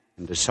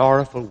and a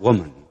sorrowful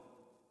woman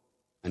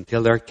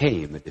until there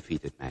came a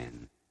defeated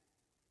man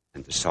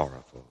and a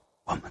sorrowful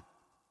woman.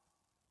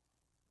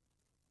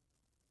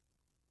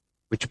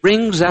 Which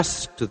brings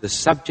us to the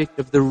subject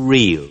of the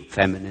real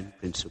feminine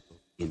principle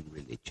in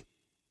religion.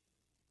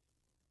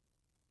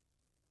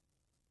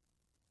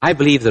 I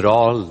believe that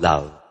all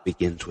love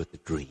begins with a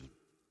dream.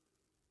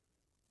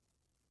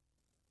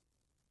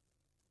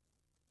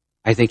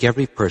 I think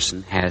every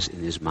person has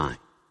in his mind,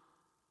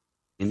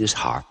 in his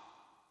heart,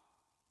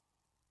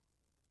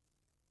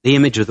 the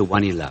image of the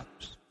one he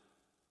loves.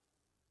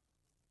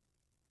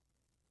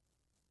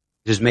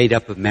 It is made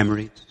up of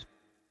memories,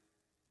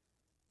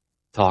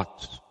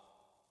 thoughts,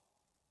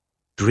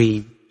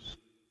 dreams,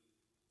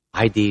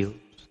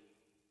 ideals,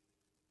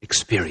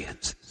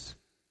 experiences.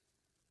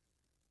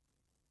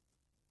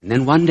 And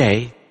then one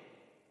day,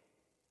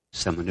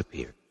 someone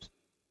appears.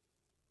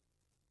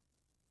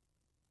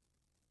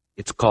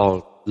 It's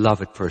called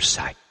love at first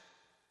sight.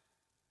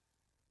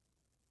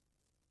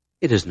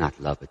 It is not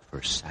love at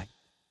first sight.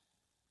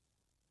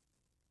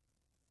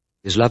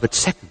 is love at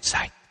second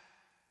sight.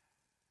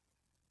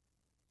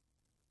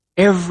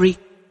 Every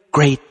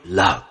great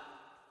love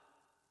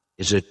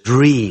is a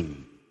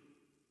dream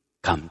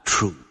come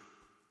true.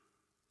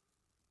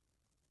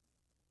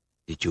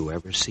 Did you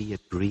ever see a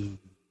dream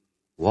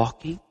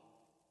walking?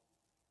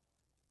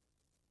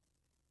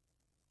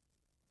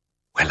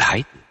 Well, I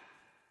did.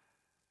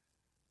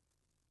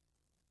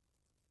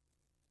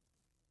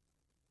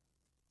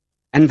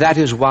 And that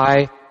is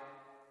why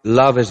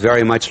love is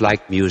very much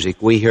like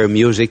music. We hear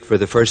music for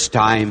the first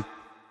time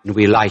and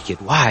we like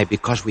it. Why?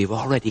 Because we've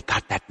already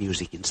got that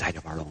music inside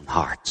of our own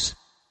hearts.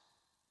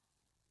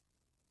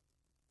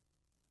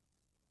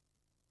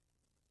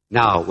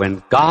 Now,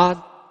 when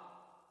God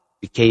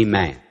became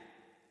man,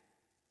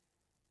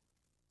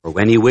 or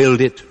when he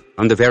willed it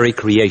from the very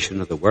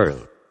creation of the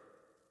world,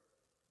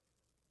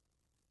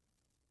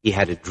 he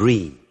had a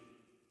dream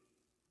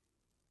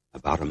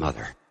about a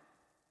mother.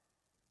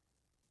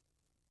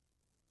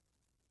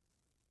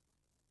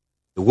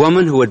 The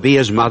woman who would be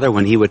his mother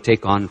when he would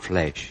take on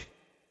flesh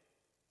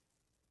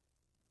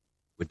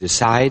would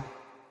decide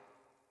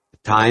the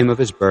time of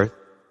his birth,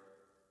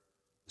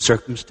 the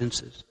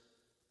circumstances,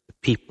 the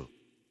people,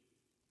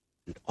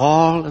 and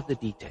all of the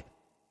details.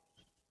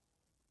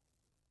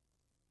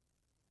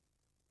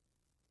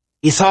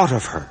 He thought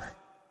of her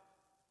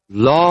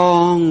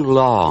long,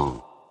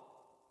 long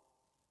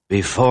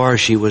before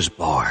she was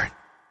born.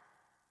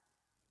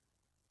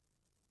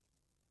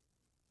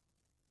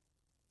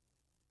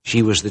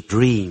 She was the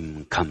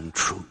dream come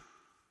true.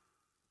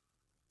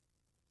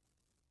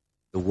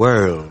 The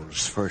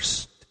world's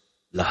first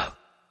love.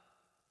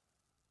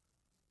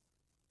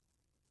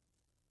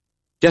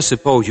 Just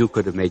suppose you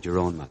could have made your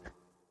own mother.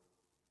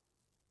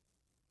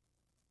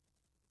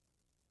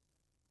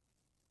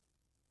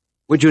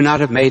 Would you not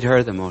have made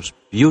her the most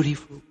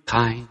beautiful,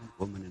 kind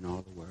woman in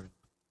all the world?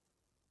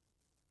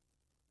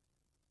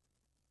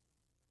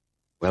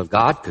 Well,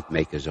 God could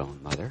make his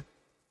own mother.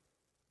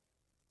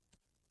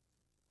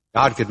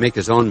 God could make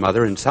his own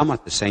mother in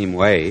somewhat the same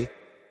way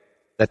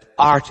that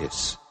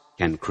artists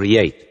can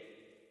create.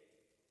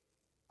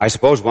 I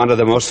suppose one of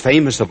the most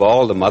famous of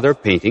all the mother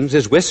paintings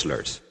is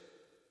Whistler's.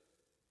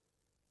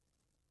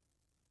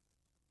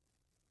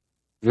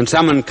 When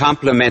someone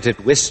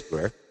complimented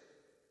Whistler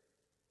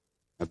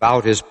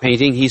about his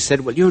painting, he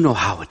said, well, you know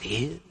how it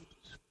is.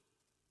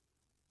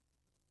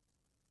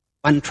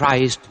 One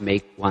tries to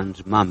make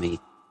one's mummy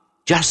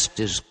just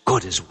as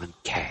good as one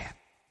can.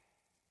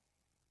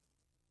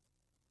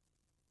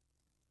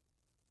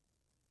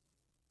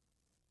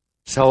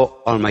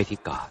 So Almighty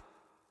God,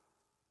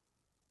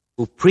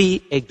 who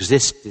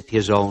pre-existed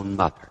his own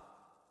mother,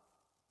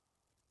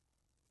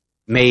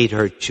 made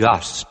her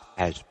just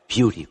as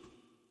beautiful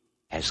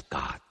as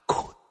God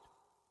could.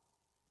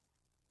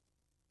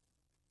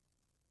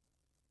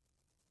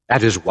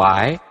 That is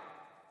why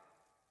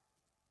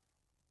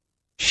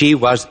she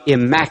was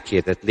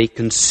immaculately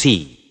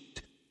conceived.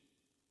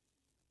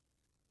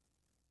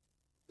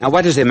 Now,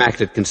 what does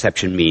immaculate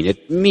conception mean?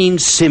 It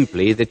means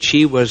simply that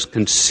she was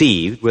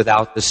conceived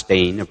without the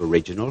stain of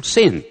original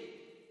sin.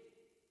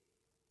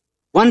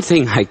 One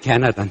thing I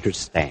cannot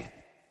understand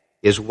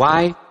is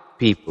why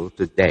people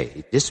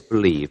today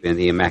disbelieve in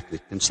the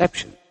Immaculate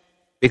Conception.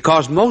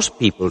 Because most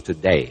people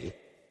today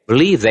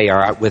believe they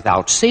are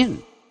without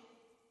sin.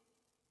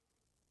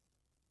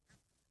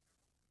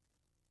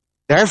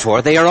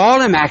 Therefore, they are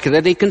all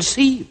immaculately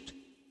conceived.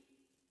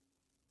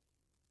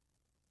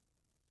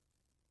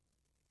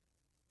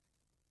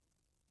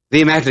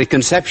 The Immaculate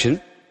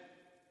Conception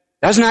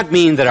does not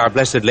mean that our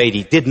Blessed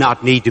Lady did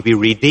not need to be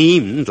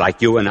redeemed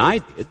like you and I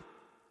did.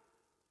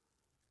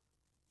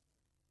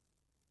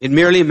 It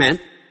merely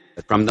meant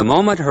that from the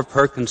moment of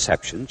her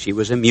conception, she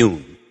was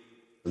immune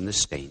from the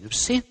stain of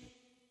sin.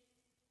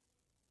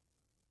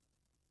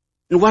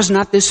 And was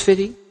not this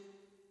fitting?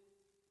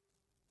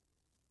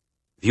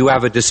 If you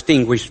have a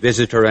distinguished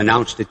visitor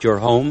announced at your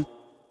home,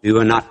 do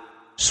you not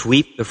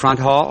sweep the front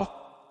hall?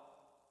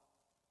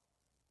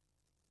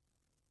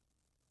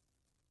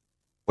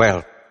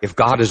 Well, if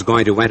God is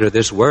going to enter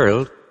this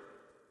world,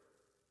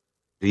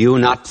 do you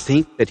not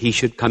think that he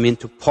should come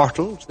into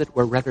portals that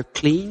were rather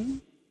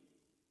clean?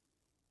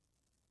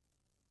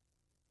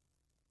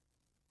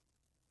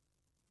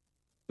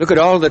 Look at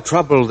all the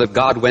trouble that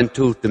God went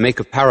to make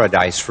a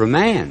paradise for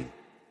man.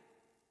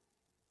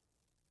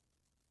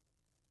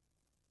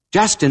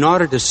 Just in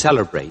order to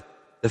celebrate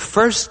the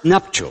first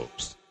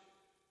nuptials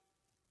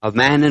of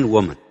man and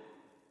woman.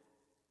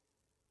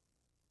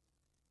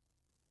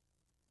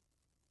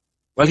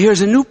 Well,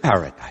 here's a new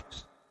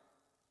paradise.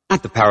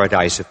 Not the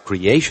paradise of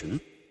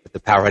creation, but the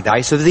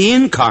paradise of the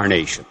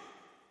incarnation.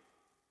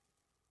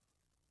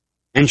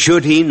 And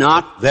should he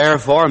not,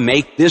 therefore,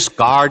 make this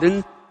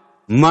garden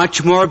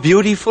much more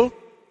beautiful?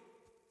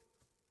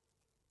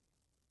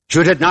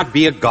 Should it not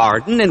be a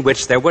garden in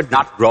which there would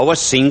not grow a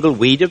single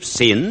weed of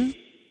sin,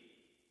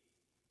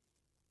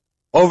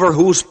 over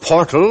whose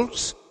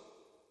portals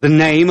the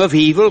name of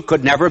evil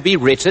could never be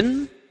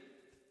written?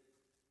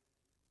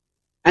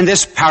 And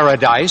this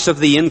paradise of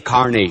the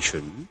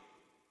incarnation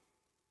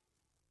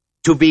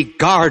to be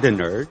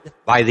garnered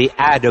by the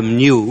Adam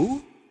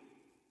new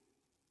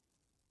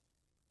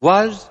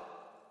was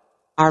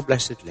our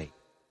Blessed Lady,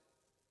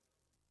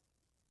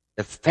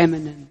 the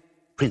feminine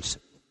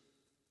principle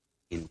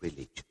in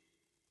religion.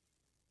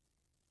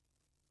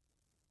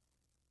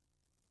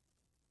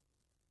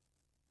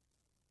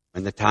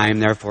 When the time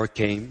therefore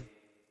came,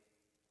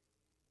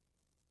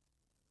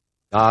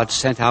 God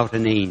sent out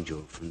an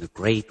angel from the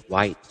great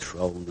white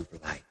throne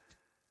of light.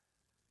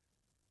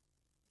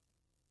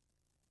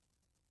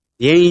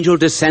 The angel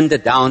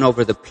descended down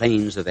over the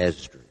plains of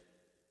Esdras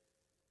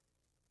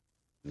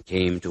and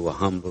came to a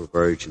humble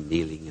virgin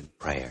kneeling in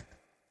prayer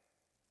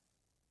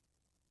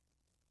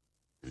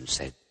and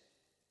said,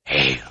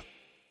 "Hail,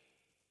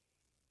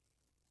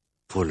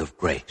 full of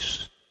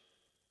grace,"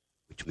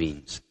 which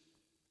means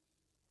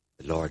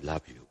the Lord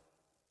loves you.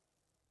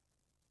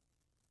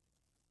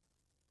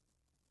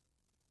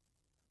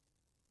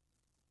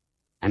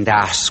 And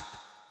asked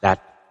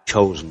that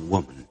chosen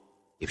woman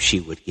if she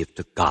would give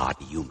to God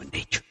human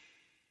nature.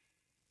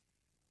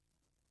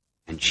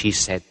 And she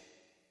said,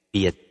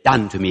 "Be it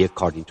done to me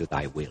according to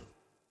thy will."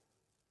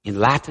 In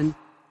Latin,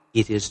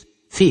 it is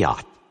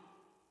fiat.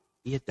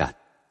 Be it done.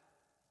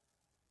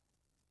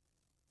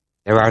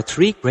 There are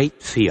three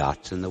great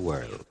fiats in the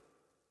world.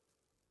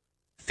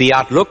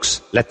 Fiat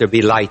lux, let there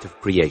be light of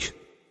creation.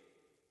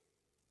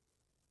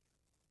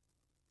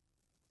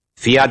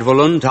 Fiat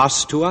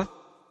voluntas tua,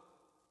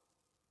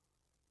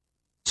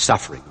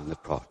 suffering on the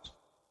cross.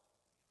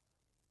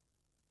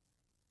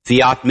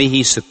 Fiat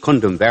mihi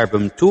secundum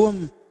verbum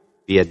tuum,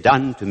 be it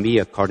done to me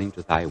according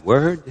to thy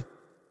word,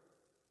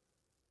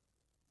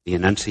 the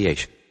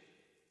Annunciation.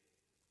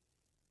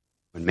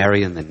 When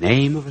Mary, in the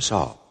name of us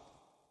all,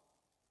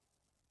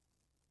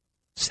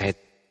 said,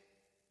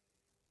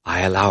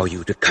 "I allow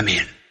you to come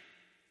in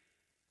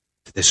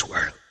to this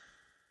world.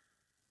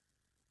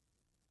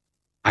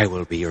 I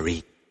will be your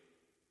Eden.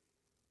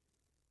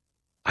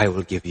 I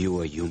will give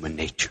you a human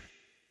nature."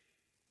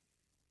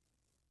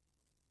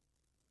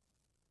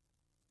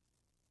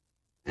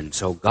 And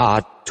so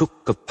God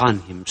took upon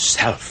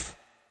himself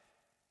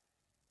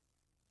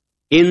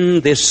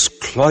in this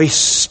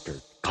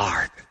cloistered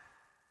garden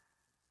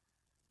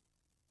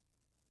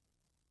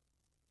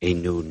a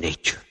new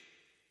nature.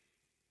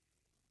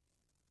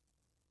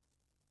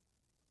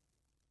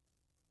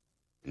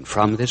 And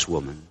from this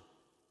woman,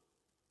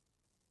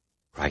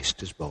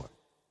 Christ is born.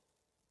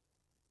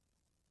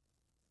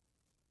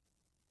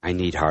 I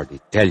need hardly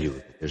tell you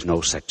that there's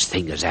no such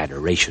thing as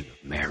adoration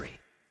of Mary.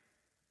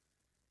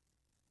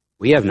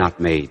 We have not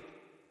made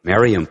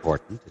Mary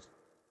important.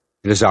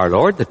 It is our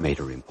Lord that made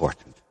her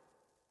important.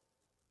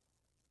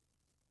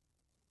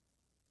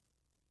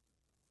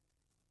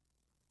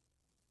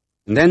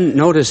 And then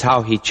notice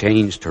how he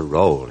changed her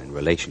role in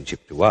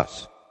relationship to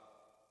us.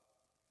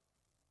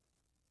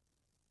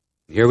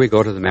 Here we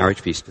go to the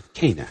marriage feast of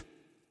Cana.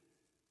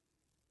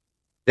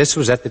 This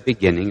was at the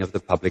beginning of the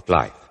public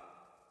life.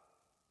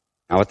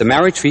 Now at the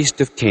marriage feast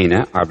of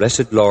Cana, our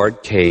blessed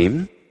Lord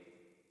came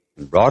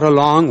and brought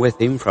along with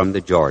him from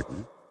the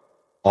Jordan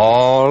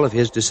all of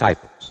his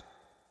disciples.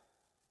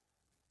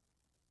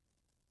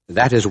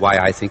 That is why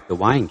I think the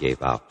wine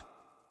gave out.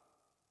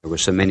 There were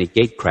so many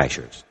gate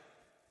crashers.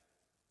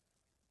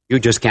 You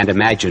just can't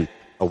imagine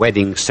a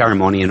wedding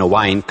ceremony in a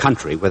wine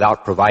country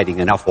without providing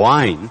enough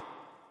wine.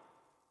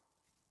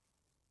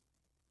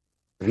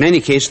 But in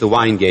any case, the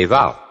wine gave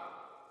out.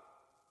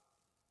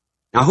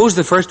 Now, who's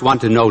the first one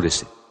to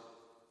notice it?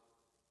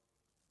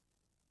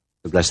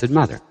 The Blessed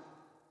Mother.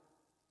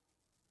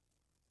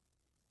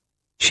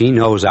 She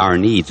knows our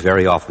needs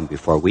very often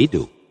before we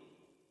do.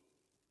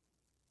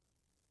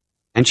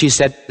 And she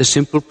said the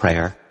simple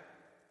prayer,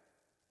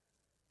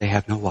 "They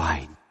have no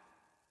wine."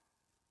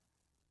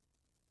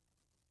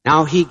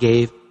 Now he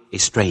gave a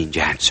strange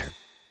answer.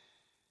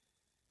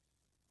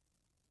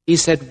 He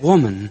said,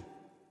 "Woman,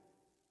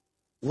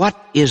 what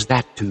is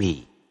that to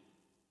me?"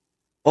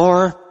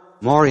 Or,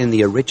 more in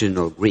the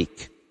original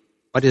Greek,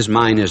 "What is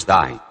mine is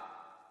thine.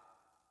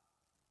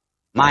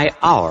 My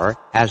hour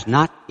has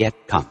not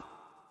yet come."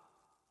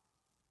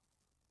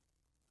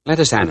 Let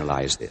us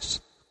analyze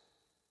this.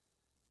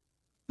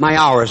 My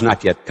hour has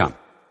not yet come.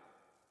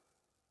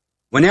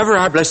 Whenever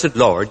our blessed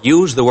Lord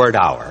used the word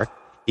hour,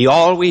 he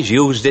always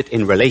used it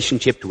in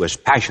relationship to his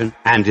passion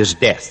and his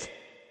death.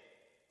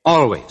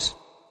 Always.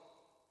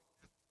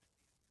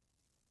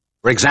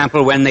 For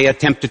example, when they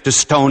attempted to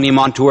stone him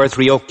on 2 or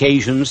 3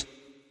 occasions,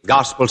 the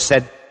Gospel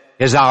said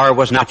his hour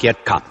was not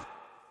yet come.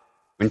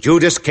 When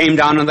Judas came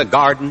down in the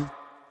garden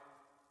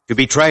to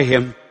betray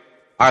him,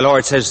 our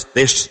Lord says,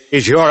 "This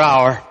is your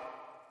hour.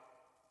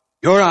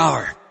 Your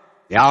hour,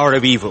 the hour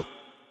of evil."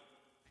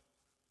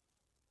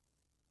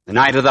 The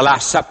night of the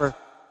Last Supper,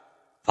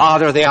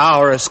 "Father, the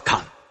hour has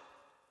come."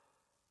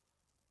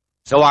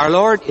 So our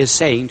Lord is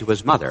saying to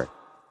his mother,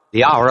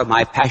 "The hour of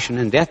my passion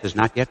and death has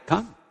not yet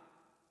come.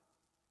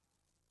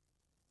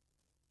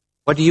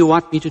 What do you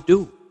want me to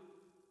do?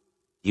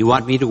 Do you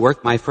want me to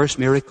work my first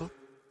miracle?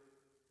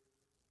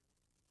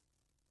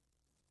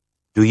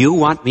 Do you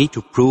want me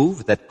to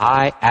prove that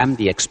I am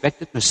the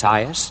expected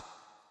Messiah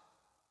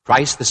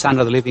Christ, the Son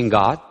of the living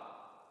God,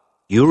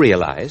 you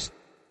realize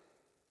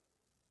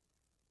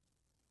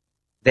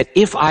that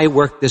if I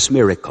work this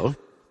miracle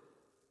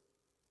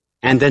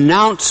and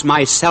announce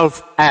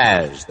myself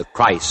as the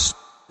Christ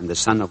and the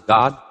Son of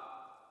God,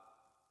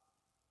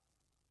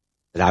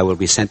 that I will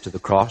be sent to the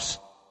cross?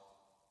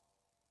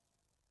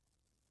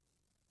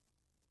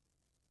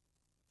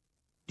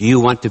 Do you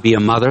want to be a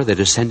mother that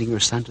is sending her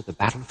son to the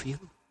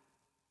battlefield?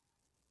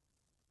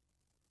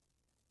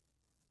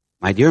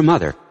 My dear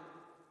mother,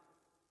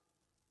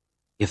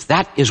 if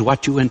that is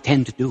what you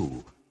intend to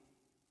do,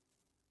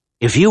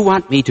 if you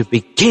want me to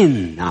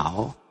begin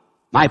now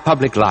my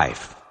public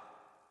life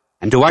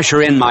and to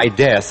usher in my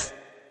death,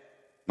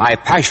 my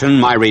passion,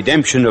 my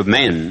redemption of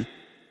men,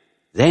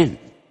 then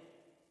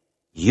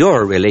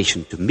your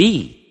relation to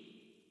me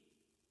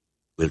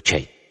will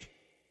change.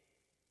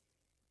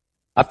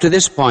 Up to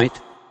this point,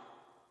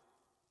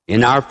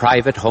 in our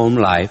private home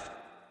life,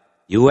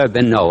 you have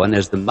been known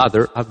as the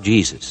mother of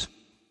Jesus.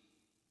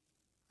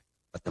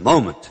 But the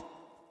moment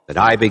that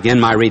I begin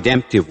my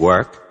redemptive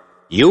work,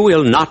 you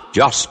will not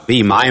just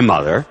be my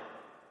mother.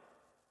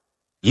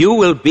 You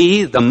will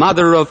be the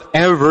mother of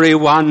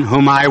everyone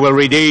whom I will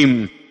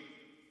redeem.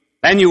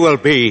 Then you will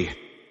be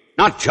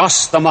not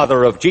just the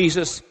mother of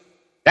Jesus,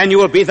 then you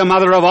will be the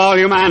mother of all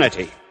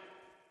humanity.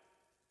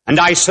 And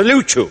I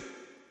salute you.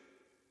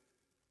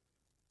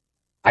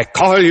 I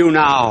call you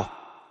now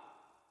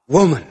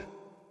woman,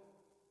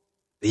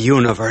 the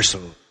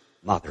universal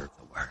mother of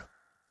the world.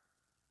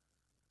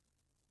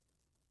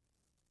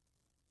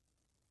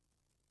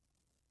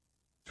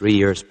 Three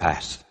years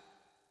pass.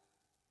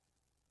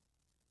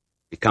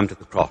 We come to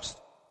the cross.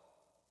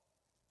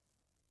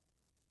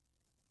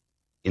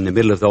 In the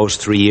middle of those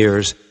 3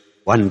 years,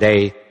 one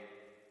day,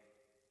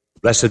 the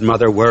Blessed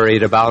Mother,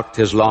 worried about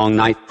his long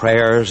night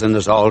prayers and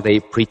his all-day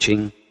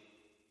preaching,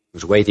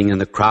 was waiting in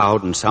the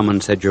crowd, and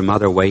someone said, "Your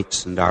mother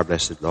waits," and our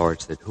Blessed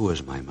Lord said, "Who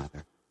is my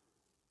mother?"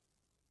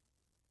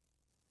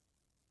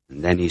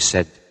 And then he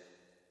said,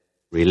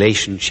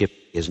 relationship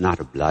is not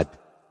of blood.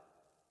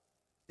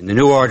 In the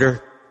new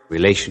order,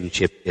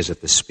 relationship is of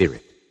the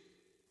Spirit.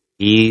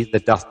 He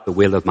that doth the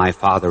will of my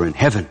Father in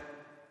heaven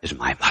is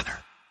my mother,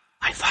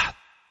 my father,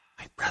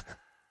 my brother,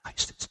 my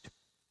sister.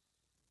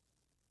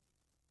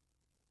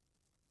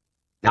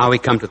 Now we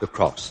come to the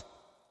cross.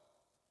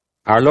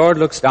 Our Lord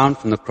looks down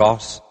from the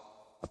cross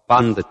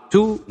upon the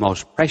two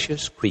most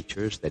precious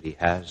creatures that he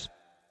has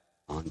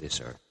on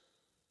this earth,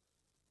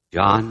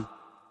 John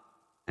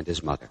and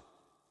his mother.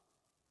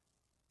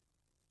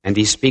 And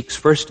he speaks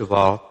first of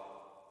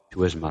all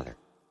to his mother.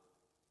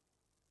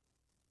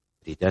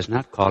 But he does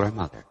not call her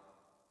mother.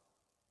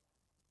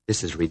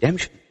 This is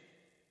redemption.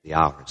 The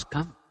hour has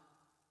come.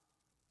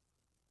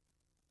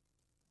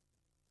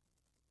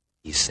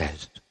 He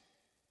says,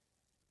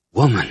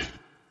 "Woman,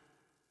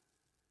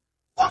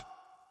 woman."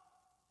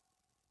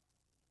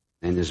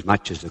 And as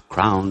much as a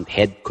crowned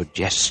head could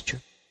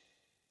gesture,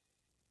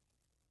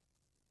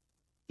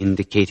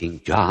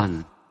 indicating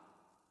John,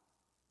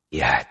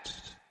 he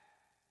adds,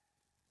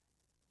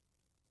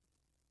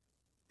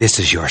 "This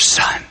is your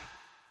son."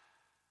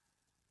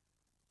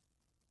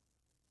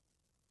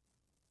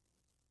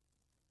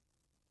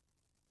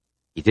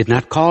 He did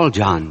not call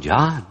John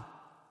John,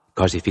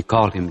 because if he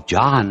called him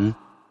John,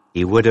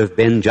 he would have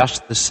been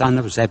just the son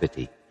of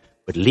Zebedee.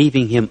 But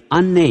leaving him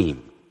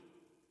unnamed,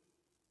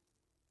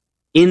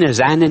 in his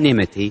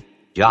anonymity,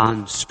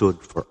 John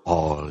stood for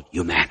all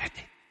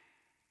humanity.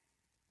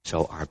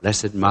 So our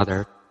Blessed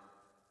Mother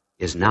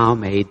is now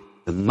made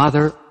the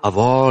mother of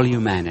all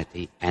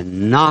humanity,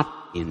 and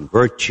not in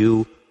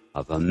virtue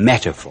of a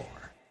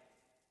metaphor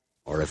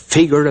or a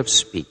figure of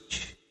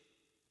speech,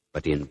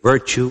 but in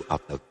virtue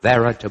of the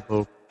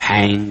veritable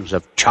pangs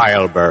of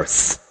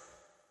childbirth.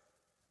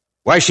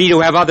 Was she to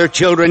have other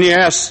children?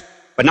 Yes,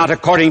 but not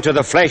according to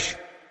the flesh,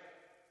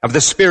 of the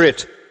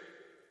Spirit.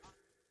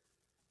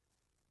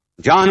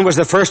 John was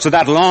the first of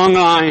that long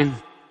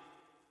line,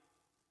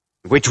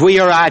 which we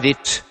are added,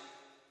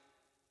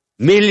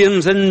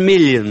 millions and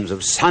millions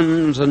of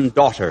sons and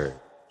daughters.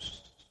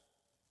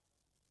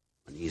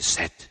 When he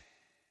said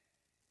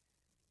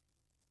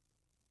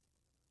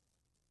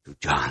to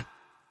John,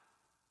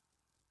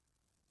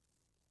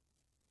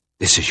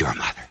 "This is your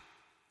mother."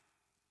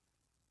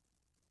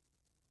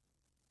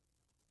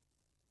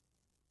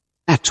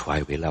 That's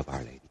why we love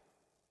Our Lady.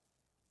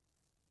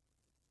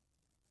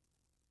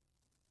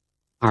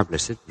 Our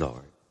Blessed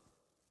Lord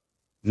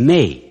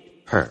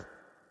made her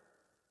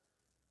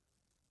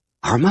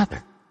our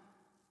mother.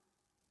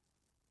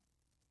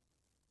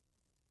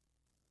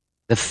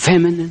 The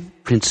feminine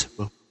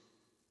principle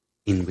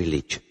in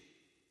religion.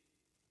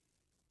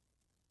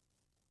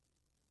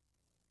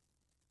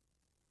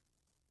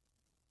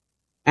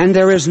 And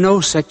there is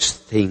no such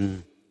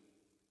thing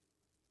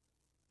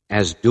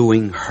as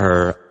doing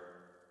her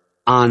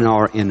on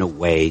or in a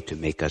way to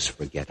make us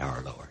forget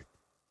our Lord.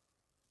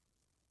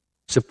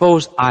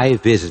 Suppose I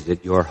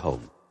visited your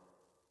home.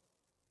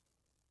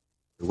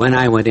 When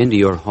I went into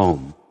your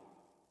home,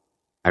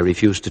 I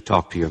refused to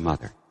talk to your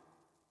mother.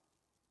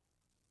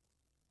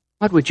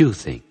 What would you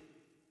think?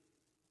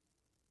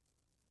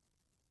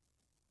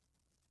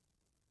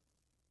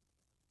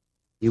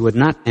 you would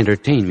not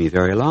entertain me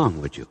very long,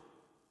 would you?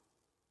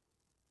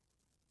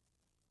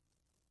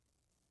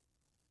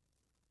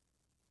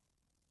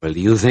 Well, do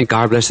you think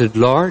our blessed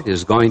Lord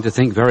is going to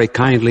think very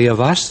kindly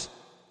of us?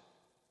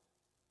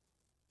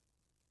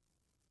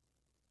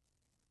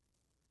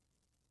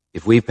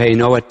 If we pay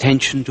no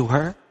attention to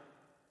her?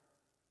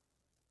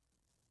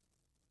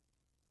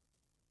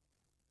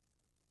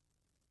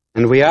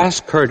 And we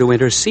ask her to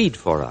intercede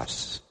for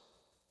us.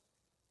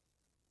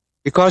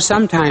 Because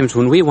sometimes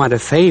when we want a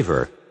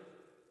favor,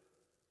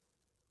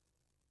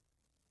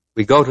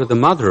 we go to the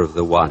mother of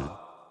the one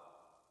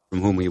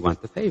from whom we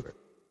want the favor.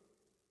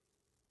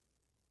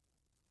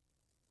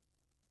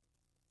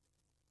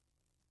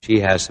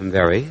 She has some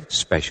very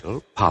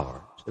special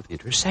powers of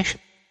intercession.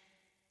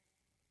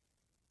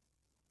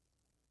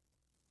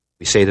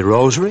 We say the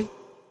rosary.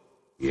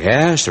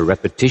 Yes, a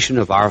repetition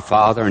of Our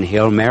Father and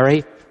Hail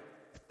Mary.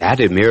 That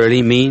it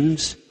merely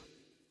means.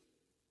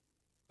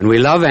 When we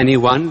love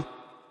anyone,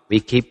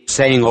 we keep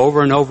saying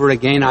over and over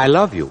again, I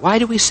love you. Why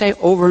do we say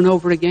over and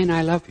over again,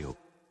 I love you?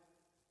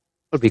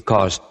 Well,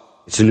 because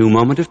it's a new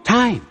moment of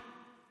time.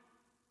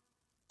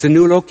 It's a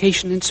new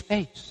location in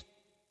space.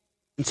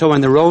 And so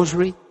in the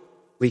rosary,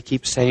 we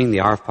keep saying the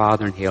Our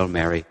Father and Hail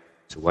Mary.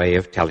 It's a way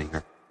of telling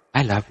her,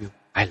 I love you,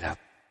 I love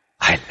you,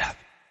 I love you.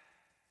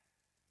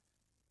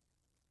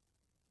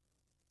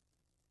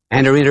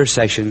 And her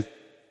intercession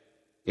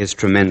is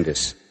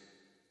tremendous.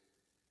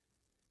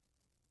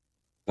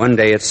 One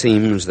day it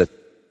seems that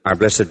our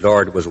blessed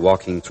Lord was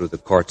walking through the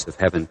courts of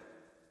heaven,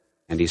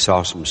 and he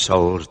saw some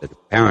souls that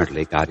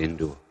apparently got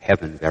into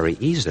heaven very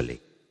easily.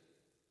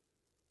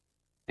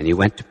 And he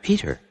went to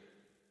Peter.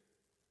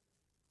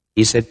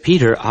 He said,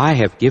 Peter, I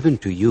have given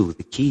to you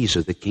the keys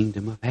of the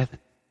kingdom of heaven.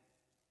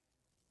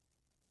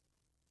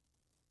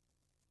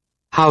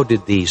 How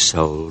did these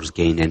souls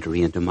gain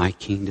entry into my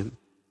kingdom?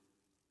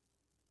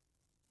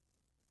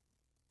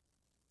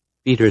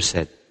 Peter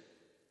said,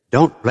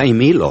 don't blame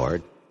me,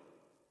 Lord.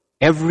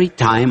 Every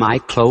time I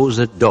close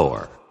a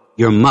door,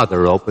 your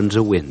mother opens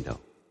a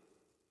window.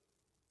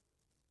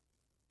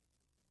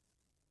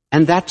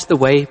 And that's the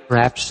way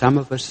perhaps some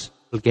of us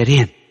will get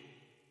in.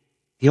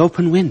 The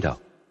open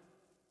window.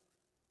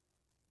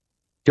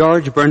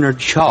 George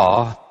Bernard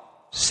Shaw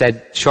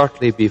said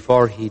shortly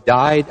before he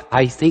died,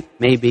 I think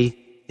maybe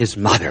his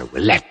mother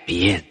will let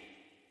me in.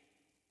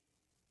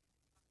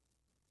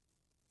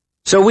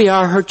 So we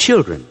are her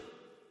children.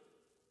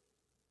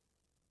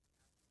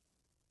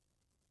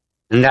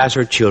 And as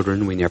her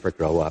children, we never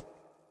grow up.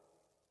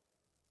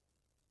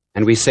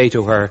 And we say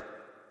to her,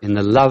 in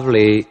the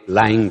lovely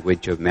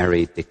language of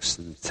Mary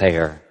Dixon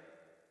Thayer,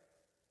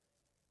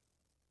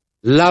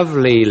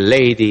 lovely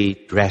lady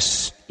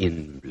dressed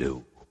in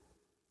blue,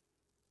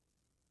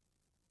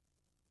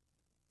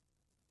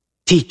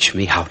 teach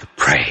me how to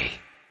pray.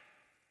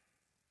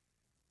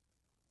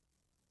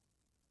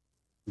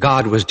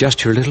 God was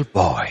just your little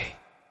boy.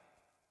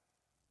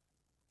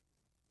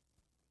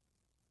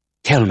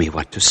 Tell me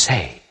what to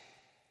say.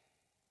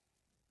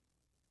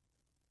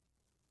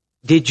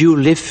 Did you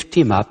lift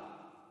him up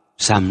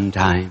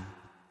sometime,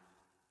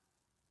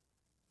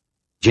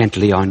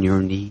 gently on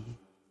your knee?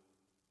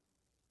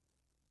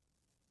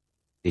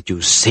 Did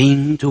you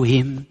sing to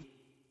him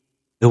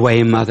the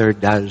way mother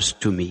does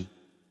to me?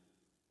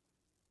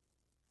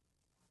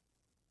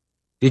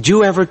 Did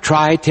you ever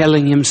try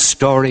telling him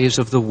stories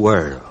of the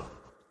world?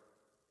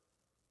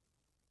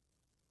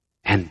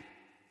 And,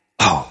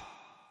 oh,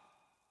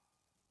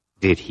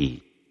 did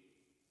he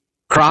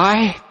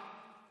cry?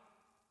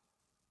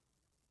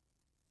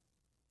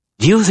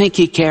 Do you think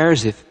he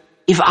cares if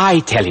I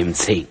tell him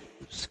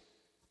things?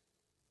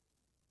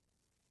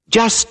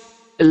 Just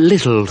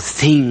little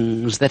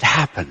things that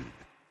happen.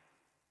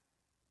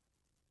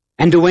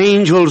 And do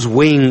angels'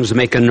 wings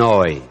make a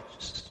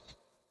noise?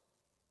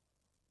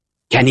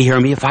 Can he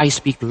hear me if I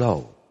speak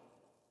low?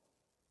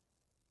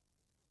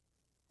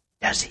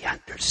 Does he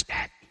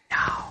understand me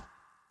now?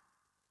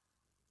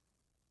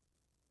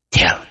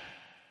 Tell me,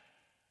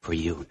 for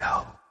you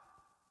know.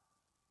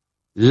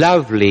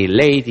 Lovely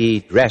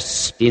lady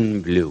dressed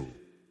in blue,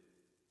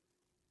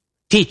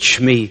 teach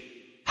me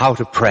how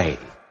to pray.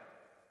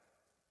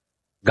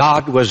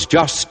 God was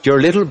just your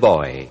little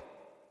boy,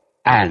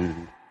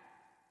 and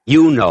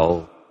you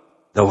know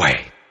the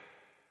way.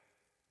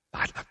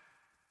 God love.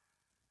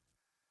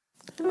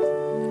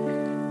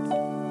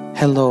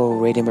 Hello,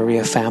 Radio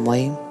Maria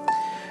family.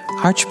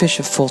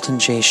 Archbishop Fulton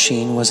J.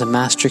 Sheen was a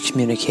master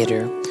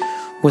communicator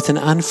with an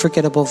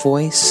unforgettable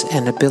voice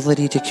and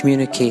ability to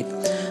communicate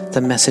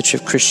the message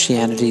of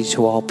Christianity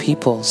to all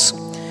peoples.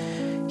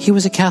 He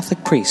was a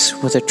Catholic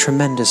priest with a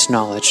tremendous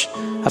knowledge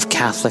of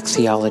Catholic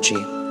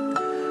theology.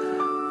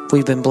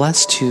 We've been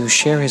blessed to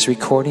share his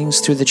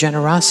recordings through the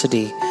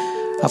generosity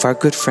of our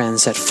good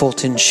friends at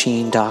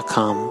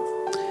FultonSheen.com.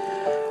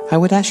 I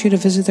would ask you to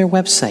visit their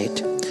website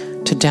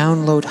to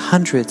download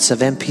hundreds of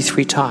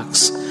MP3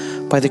 talks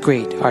by the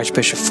great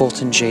Archbishop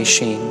Fulton J.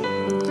 Sheen.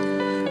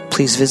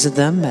 Please visit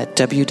them at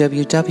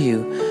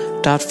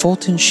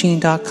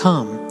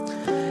www.FultonSheen.com,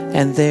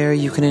 and there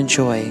you can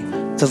enjoy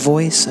the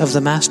voice of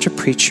the master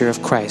preacher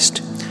of Christ,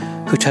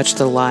 who touched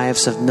the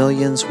lives of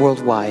millions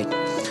worldwide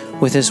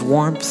with his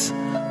warmth,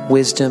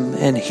 wisdom,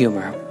 and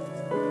humor.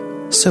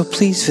 So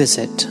please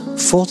visit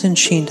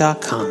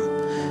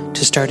FultonSheen.com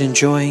to start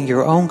enjoying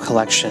your own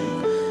collection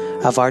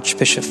of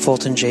Archbishop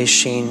Fulton J.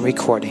 Sheen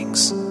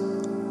recordings.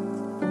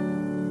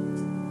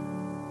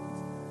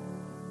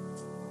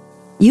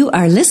 You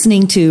are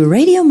listening to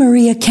Radio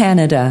Maria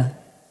Canada.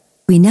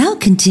 We now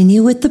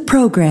continue with the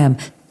program,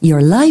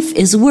 Your Life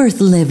is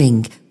Worth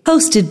Living,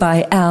 hosted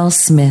by Al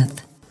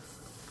Smith.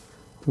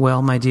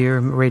 Well, my dear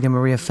Radio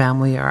Maria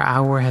family, our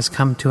hour has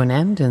come to an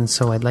end, and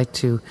so I'd like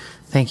to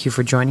thank you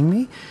for joining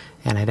me,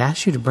 and I'd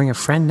ask you to bring a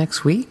friend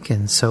next week.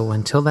 And so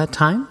until that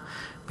time,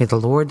 may the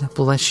Lord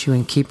bless you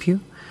and keep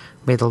you.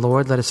 May the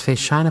Lord let his face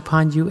shine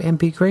upon you and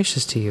be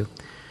gracious to you.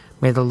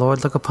 May the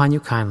Lord look upon you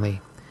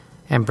kindly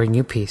and bring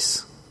you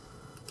peace.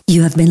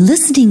 You have been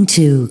listening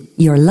to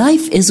Your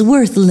Life is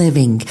Worth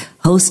Living,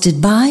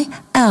 hosted by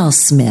Al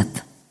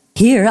Smith,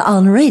 here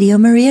on Radio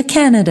Maria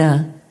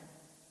Canada.